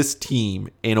coaches this team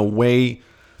in a way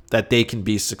that they can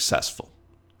be successful,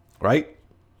 right?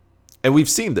 And we've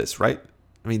seen this, right?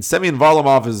 I mean, Semyon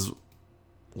Varlamov is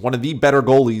one of the better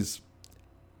goalies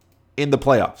in the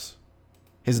playoffs.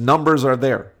 His numbers are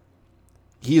there.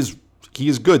 He is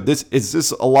good. Is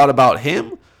this a lot about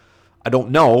him? I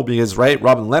don't know because, right,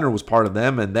 Robin Leonard was part of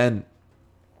them, and then,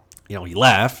 he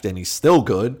left, and he's still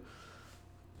good.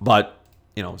 But,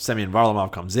 Semyon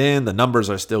Varlamov comes in. The numbers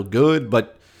are still good,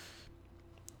 but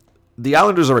the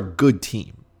Islanders are a good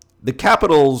team. The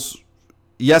Capitals,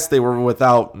 yes, they were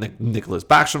without Nicholas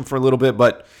Backstrom for a little bit,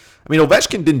 but,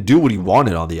 Ovechkin didn't do what he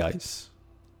wanted on the ice.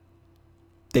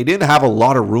 They didn't have a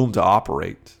lot of room to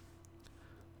operate.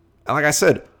 And like I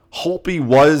said, Holtby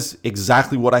was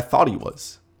exactly what I thought he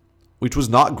was, which was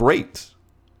not great.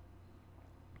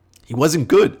 He wasn't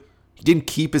good. He didn't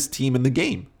keep his team in the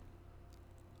game.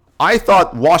 I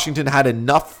thought Washington had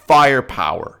enough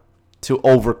firepower to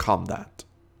overcome that.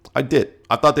 I did.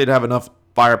 I thought they'd have enough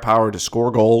firepower to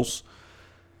score goals,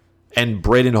 and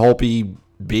Braden Holtby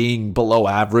being below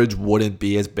average wouldn't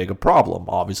be as big a problem.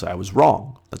 Obviously, I was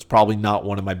wrong. That's probably not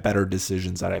one of my better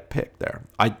decisions that I picked there.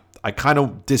 I kind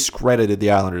of discredited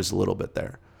the Islanders a little bit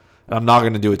there. And I'm not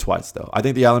going to do it twice, though. I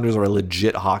think the Islanders are a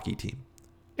legit hockey team.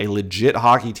 A legit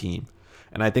hockey team.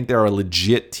 And I think they're a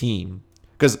legit team.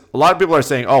 Because a lot of people are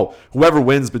saying, oh, whoever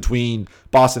wins between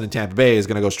Boston and Tampa Bay is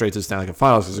going to go straight to the Stanley Cup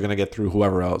Finals because they're going to get through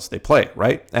whoever else they play,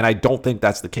 right? And I don't think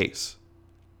that's the case.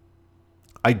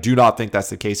 I do not think that's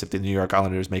the case if the New York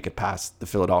Islanders make it past the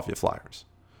Philadelphia Flyers.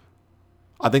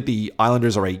 I think the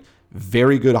Islanders are a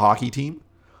very good hockey team.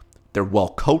 They're well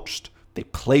coached. They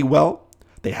play well.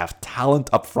 They have talent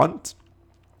up front,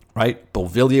 right?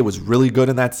 Beauvillier was really good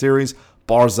in that series.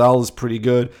 Barzal is pretty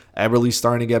good. Eberle's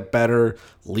starting to get better.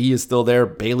 Lee is still there.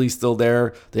 Bailey's still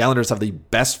there. The Islanders have the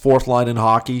best fourth line in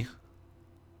hockey.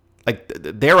 Like,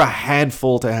 they're a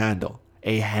handful to handle.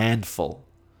 A handful.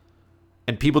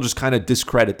 And people just kind of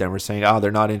discredit them. We're saying, oh,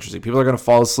 they're not interesting. People are going to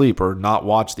fall asleep or not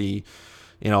watch the,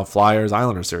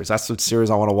 Flyers-Islanders series. That's the series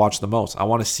I want to watch the most. I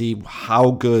want to see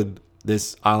how good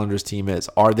this Islanders team is.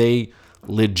 Are they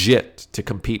legit to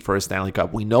compete for a Stanley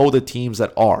Cup? We know the teams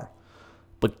that are.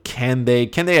 But can they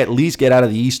at least get out of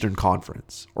the Eastern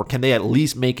Conference? Or can they at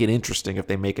least make it interesting if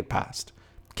they make it past?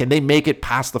 Can they make it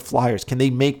past the Flyers? Can they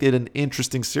make it an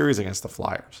interesting series against the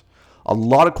Flyers? A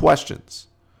lot of questions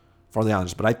for the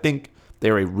Islanders. But I think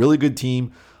they're a really good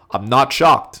team. I'm not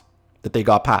shocked that they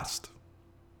got past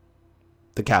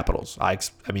the Capitals. I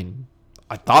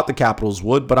thought the Capitals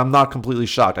would, but I'm not completely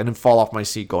shocked. I didn't fall off my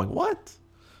seat going, what?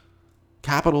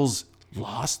 Capitals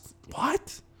lost?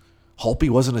 What? Holtby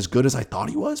wasn't as good as I thought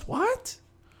he was? What?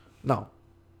 No.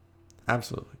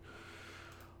 Absolutely.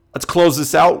 Let's close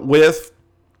this out with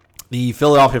the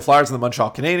Philadelphia Flyers and the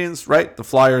Montreal Canadiens, right? The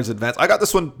Flyers advance. I got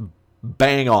this one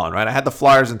bang on, right? I had the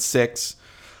Flyers in 6.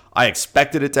 I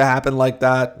expected it to happen like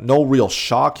that. No real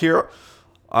shock here.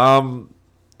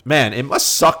 Man, it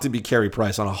must suck to be Carey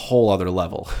Price on a whole other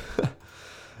level.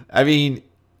 I mean,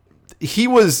 he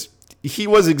was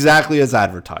exactly as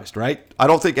advertised, right? I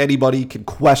don't think anybody can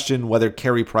question whether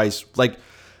Carey Price,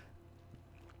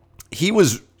 he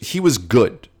was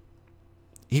good.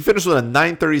 He finished with a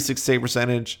 .936 save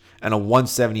percentage and a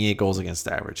 .178 goals against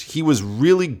average. He was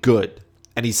really good,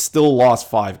 and he still lost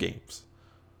 5 games.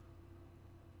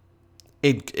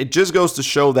 It just goes to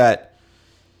show that,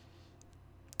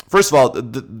 first of all,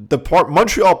 the part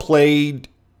Montreal played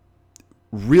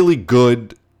really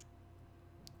good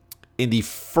in the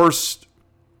first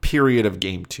period of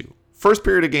Game 2. First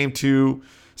period of Game 2,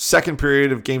 second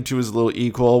period of Game 2 is a little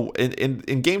equal.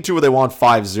 In Game 2 where they won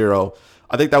 5-0,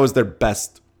 I think that was their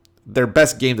best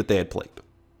game that they had played.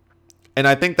 And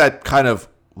I think that kind of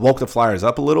woke the Flyers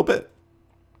up a little bit.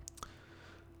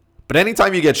 But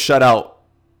anytime you get shut out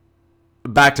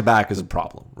back-to-back is a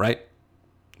problem, right?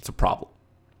 It's a problem.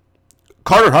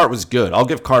 Carter Hart was good. I'll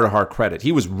give Carter Hart credit.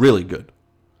 He was really good.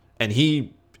 And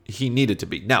he needed to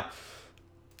be. Now,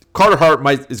 Carter Hart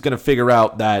is going to figure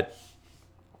out that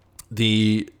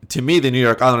to me, the New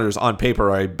York Islanders on paper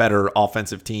are a better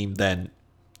offensive team than,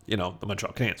 the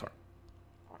Montreal Canadiens are.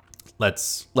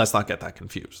 Let's not get that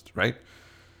confused, right?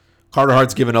 Carter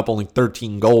Hart's given up only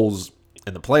 13 goals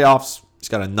in the playoffs. He's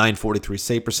got a .943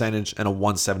 save percentage and a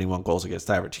 .171 goals against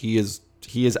average. He is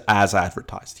as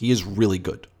advertised. He is really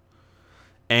good.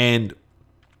 And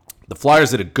the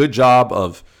Flyers did a good job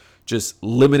of just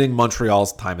limiting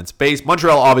Montreal's time and space.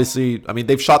 Montreal, obviously,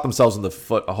 they've shot themselves in the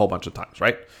foot a whole bunch of times,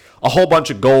 right? A whole bunch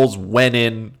of goals went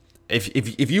in.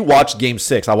 If you watch Game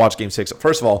 6, I watched Game 6.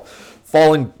 First of all,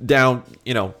 falling down,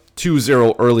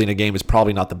 2-0 early in a game is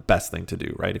probably not the best thing to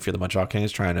do, right? If you're the Montreal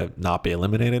Canadiens trying to not be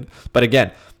eliminated. But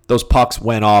again, those pucks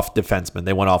went off defensemen.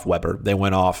 They went off Weber. They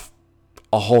went off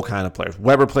a whole kind of players.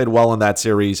 Weber played well in that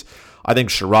series. I think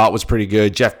Sherratt was pretty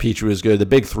good. Jeff Petrie was good. The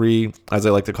big three, as I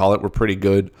like to call it, were pretty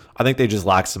good. I think they just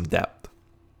lacked some depth.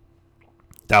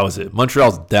 That was it.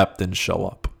 Montreal's depth didn't show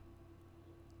up.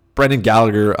 Brendan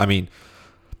Gallagher,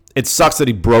 it sucks that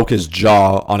he broke his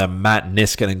jaw on a Matt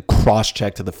Niskanen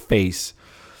cross-check to the face.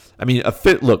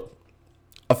 Look,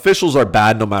 officials are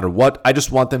bad no matter what. I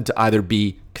just want them to either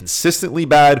be consistently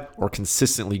bad or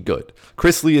consistently good.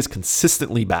 Chris Lee is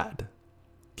consistently bad.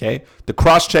 Okay? The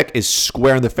cross-check is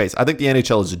square in the face. I think the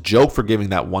NHL is a joke for giving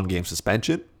that 1-game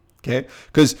suspension. Okay?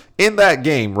 Because in that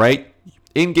game, right,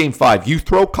 in Game 5, you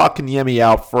throw Kotkaniemi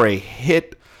out for a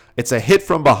hit. It's a hit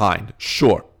from behind.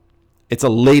 Sure. It's a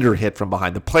later hit from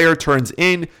behind. The player turns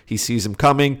in. He sees him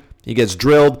coming. He gets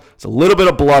drilled. It's a little bit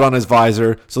of blood on his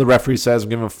visor. So the referee says, I'm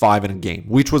giving him 5 in a game,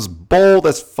 which was bold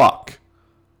as fuck.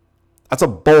 That's a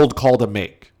bold call to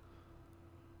make.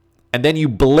 And then you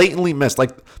blatantly miss.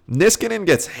 Like, Niskanen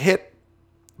gets hit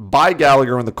by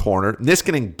Gallagher in the corner.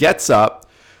 Niskanen gets up,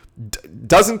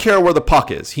 doesn't care where the puck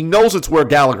is. He knows it's where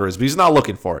Gallagher is, but he's not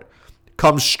looking for it.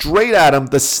 Comes straight at him.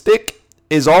 The stick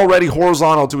is already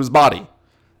horizontal to his body.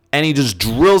 And he just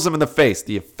drills him in the face.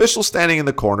 The official standing in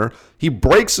the corner. He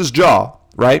breaks his jaw,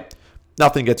 right?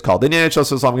 Nothing gets called. Then the NHL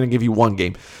says, I'm going to give you 1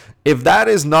 game. If that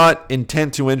is not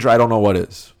intent to injure, I don't know what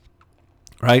is.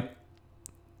 Right?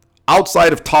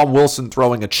 Outside of Tom Wilson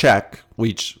throwing a check,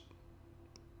 which,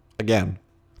 again,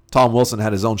 Tom Wilson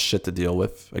had his own shit to deal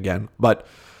with, again. But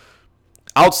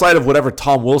outside of whatever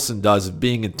Tom Wilson does of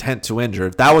being intent to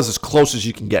injure, that was as close as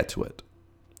you can get to it.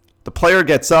 The player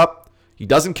gets up. He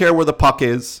doesn't care where the puck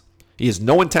is. He has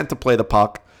no intent to play the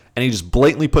puck. And he just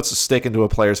blatantly puts a stick into a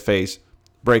player's face,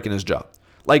 breaking his jaw.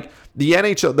 Like, the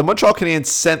NHL, the Montreal Canadiens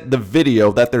sent the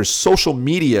video that their social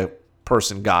media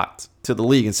person got to the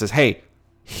league and says, hey,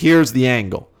 here's the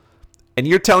angle. And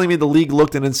you're telling me the league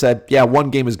looked in and said, yeah, 1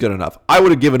 game is good enough. I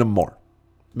would have given him more.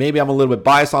 Maybe I'm a little bit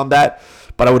biased on that,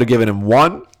 but I would have given him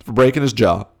 1 for breaking his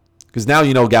jaw. Because now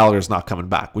you know Gallagher's not coming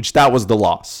back, which that was the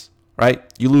loss. Right?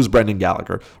 You lose Brendan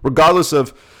Gallagher. Regardless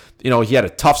of, he had a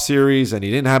tough series and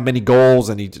he didn't have many goals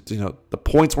and the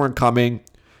points weren't coming.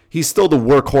 He's still the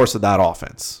workhorse of that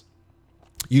offense.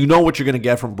 You know what you're going to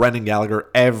get from Brendan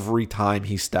Gallagher every time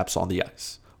he steps on the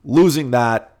ice. Losing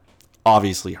that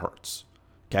obviously hurts.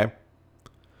 Okay?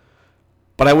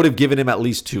 But I would have given him at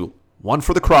least 2. 1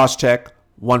 for the cross-check,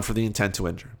 1 for the intent to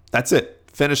injure. That's it.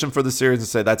 Finish him for the series and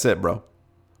say, that's it, bro.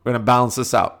 We're going to balance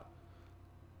this out.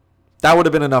 That would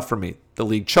have been enough for me. The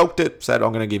league choked it, said,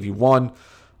 I'm going to give you 1.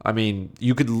 I mean,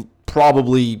 you could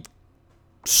probably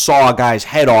saw a guy's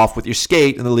head off with your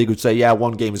skate, and the league would say, yeah,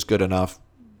 1 game is good enough.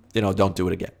 Don't do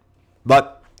it again.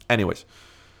 But anyways,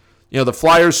 the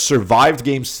Flyers survived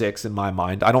Game 6 in my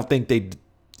mind. I don't think they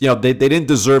didn't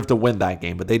deserve to win that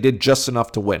game, but they did just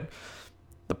enough to win.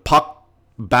 The puck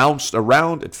bounced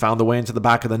around. It found the way into the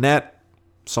back of the net.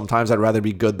 Sometimes I'd rather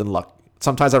be good than lucky.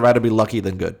 Sometimes I'd rather be lucky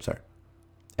than good. Sorry.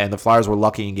 And the Flyers were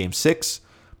lucky in Game 6.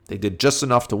 They did just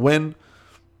enough to win.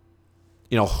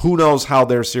 Who knows how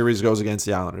their series goes against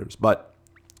the Islanders. But,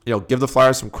 give the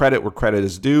Flyers some credit where credit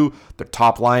is due. Their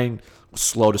top line was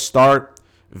slow to start.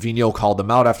 Vigneault called them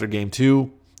out after Game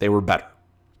 2. They were better.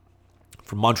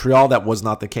 For Montreal, that was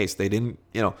not the case. They didn't,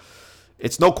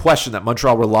 it's no question that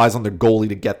Montreal relies on their goalie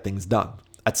to get things done.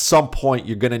 At some point,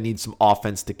 you're going to need some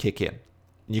offense to kick in.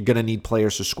 You're going to need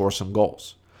players to score some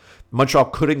goals. Montreal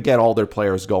couldn't get all their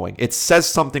players going. It says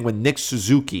something when Nick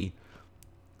Suzuki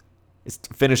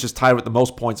finishes tied with the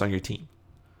most points on your team,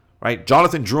 right?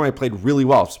 Jonathan Drouin played really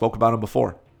well. Spoke about him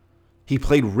before. He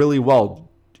played really well.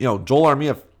 Joel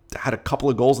Armia had a couple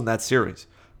of goals in that series.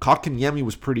 Kotkaniemi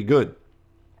was pretty good.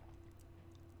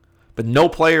 But no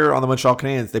player on the Montreal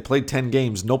Canadiens, they played 10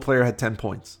 games. No player had 10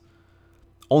 points.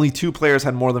 Only 2 players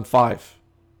had more than 5.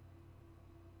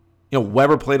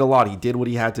 Weber played a lot. He did what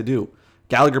he had to do.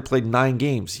 Gallagher played 9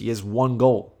 games. He has 1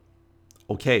 goal.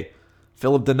 Okay.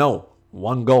 Philip Deneau,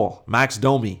 1 goal. Max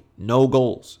Domi, no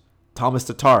goals. Thomas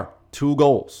Tatar, 2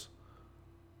 goals.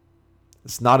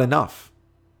 It's not enough.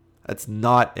 That's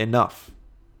not enough.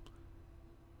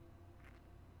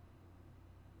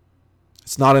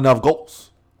 It's not enough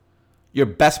goals. Your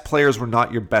best players were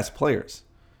not your best players.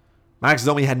 Max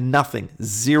Domi had nothing.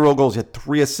 0 goals. He had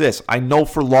 3 assists. I know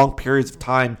for long periods of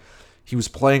time he was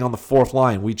playing on the 4th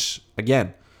line, which,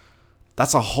 again,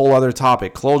 that's a whole other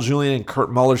topic. Claude Julien and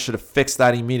Kurt Muller should have fixed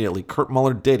that immediately. Kurt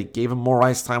Muller did. He gave him more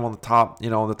ice time on the top,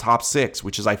 on the top 6,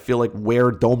 which is, I feel like,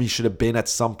 where Domi should have been at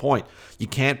some point. You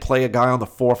can't play a guy on the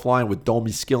 4th line with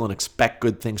Domi's skill and expect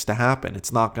good things to happen.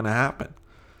 It's not going to happen.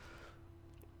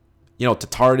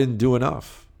 Tatar didn't do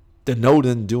enough. Deneau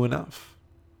didn't do enough.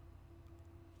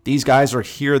 These guys are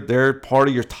here. They're part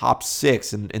of your top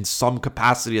 6 in some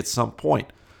capacity at some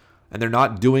point. And they're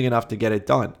not doing enough to get it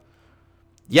done.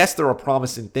 Yes, there are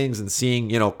promising things in seeing,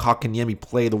 Kotkaniemi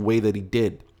play the way that he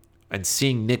did. And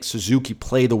seeing Nick Suzuki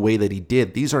play the way that he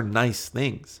did. These are nice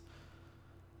things.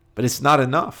 But it's not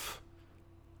enough.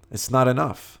 It's not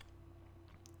enough.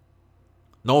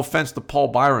 No offense to Paul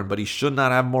Byron, but he should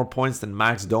not have more points than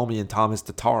Max Domi and Thomas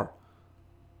Tatar.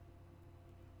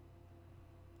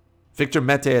 Victor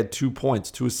Mete had 2 points,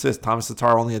 2 assists. Thomas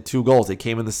Tatar only had 2 goals. They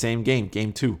came in the same game,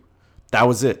 Game 2. That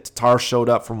was it. Tatar showed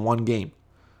up from 1 game.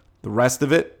 The rest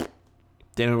of it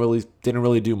didn't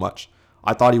really do much.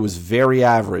 I thought he was very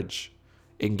average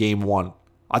in Game 1.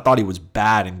 I thought he was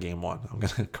bad in Game 1. I'm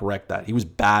going to correct that. He was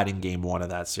bad in Game 1 of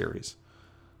that series.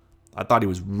 I thought he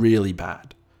was really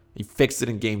bad. He fixed it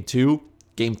in game 2.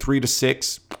 Game 3 to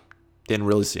 6, didn't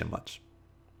really see him much.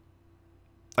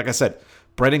 Like I said,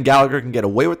 Brendan Gallagher can get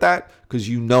away with that because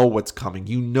you know what's coming.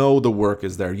 You know the work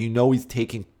is there. You know he's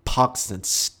taking pucks and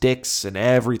sticks and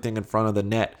everything in front of the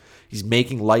net. He's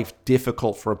making life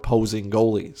difficult for opposing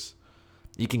goalies.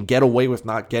 You can get away with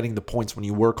not getting the points when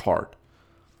you work hard.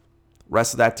 The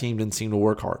rest of that team didn't seem to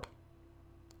work hard.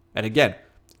 And again,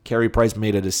 Carey Price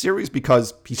made it a series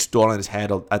because he stood on his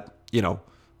head a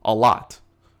lot.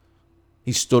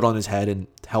 He stood on his head and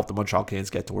helped the Montreal Canadiens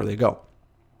get to where they go.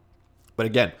 But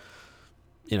again,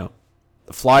 the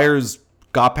Flyers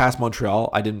got past Montreal.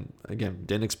 I didn't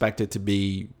expect it to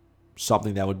be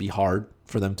something that would be hard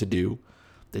for them to do.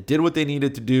 They did what they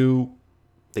needed to do.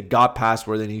 They got past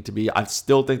where they need to be. I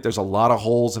still think there's a lot of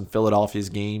holes in Philadelphia's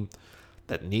game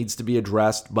that needs to be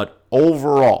addressed. But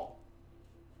overall,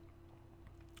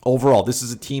 this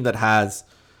is a team that has,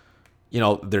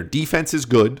 their defense is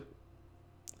good.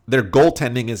 Their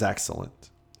goaltending is excellent.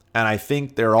 And I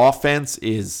think their offense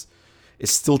is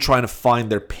still trying to find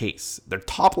their pace. Their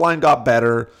top line got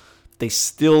better. They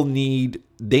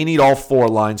need all 4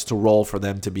 lines to roll for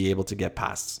them to be able to get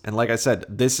past. And like I said,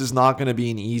 this is not going to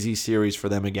be an easy series for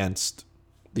them against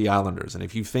the Islanders. And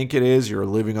if you think it is, you're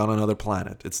living on another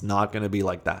planet. It's not going to be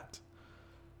like that.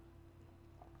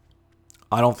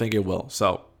 I don't think it will.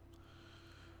 So,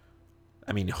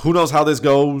 who knows how this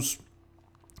goes?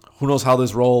 Who knows how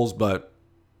this rolls? But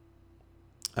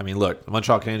look, the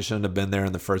Montreal Canadiens shouldn't have been there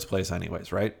in the first place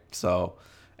anyways, right? So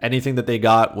anything that they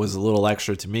got was a little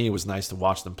extra to me. It was nice to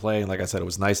watch them play. And like I said, it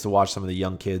was nice to watch some of the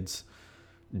young kids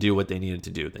do what they needed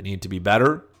to do. They needed to be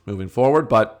better moving forward,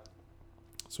 but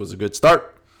this was a good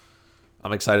start.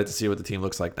 I'm excited to see what the team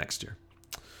looks like next year.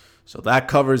 So that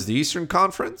covers the Eastern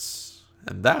Conference.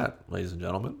 And that, ladies and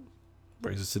gentlemen,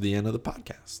 brings us to the end of the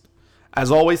podcast.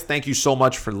 As always, thank you so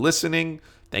much for listening.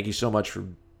 Thank you so much for,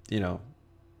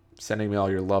 sending me all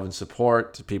your love and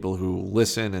support, to people who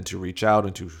listen and to reach out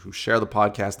and who share the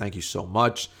podcast. Thank you so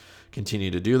much. Continue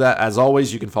to do that. As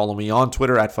always, you can follow me on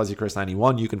Twitter at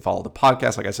FuzzyChris91. You can follow the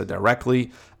podcast, like I said,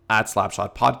 directly at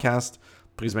Slapshot Podcast.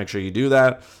 Please make sure you do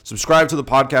that. Subscribe to the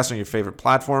podcast on your favorite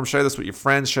platform. Share this with your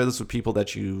friends. Share this with people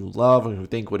that you love and who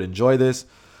think would enjoy this.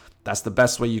 That's the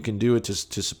best way you can do it to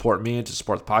support me and to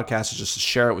support the podcast, is just to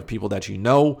share it with people that you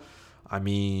know.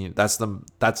 That's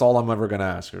all I'm ever going to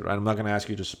ask you. I'm not going to ask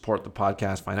you to support the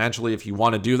podcast financially. If you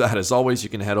want to do that, as always, you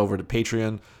can head over to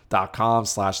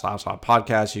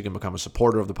patreon.com/slapshotpodcast. You can become a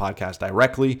supporter of the podcast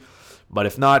directly. But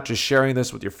if not, just sharing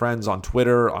this with your friends on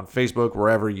Twitter, on Facebook,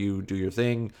 wherever you do your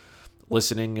thing,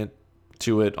 listening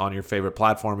to it on your favorite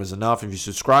platform is enough. If you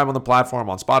subscribe on the platform,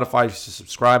 on Spotify, if you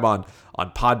subscribe on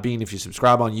Podbean, if you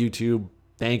subscribe on YouTube,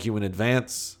 thank you in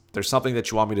advance. If there's something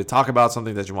that you want me to talk about,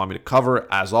 something that you want me to cover,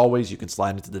 as always, you can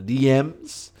slide into the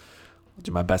DMs. I'll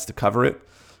do my best to cover it.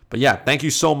 But yeah, thank you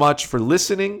so much for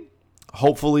listening.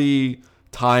 Hopefully,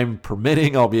 time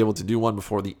permitting, I'll be able to do one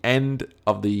before the end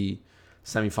of the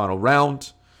semifinal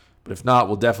round. But if not,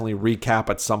 we'll definitely recap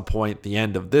at some point the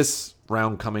end of this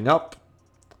round coming up.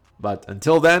 But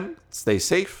until then, stay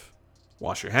safe,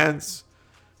 wash your hands,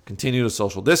 continue to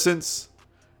social distance,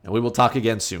 and we will talk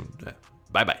again soon.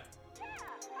 Bye-bye.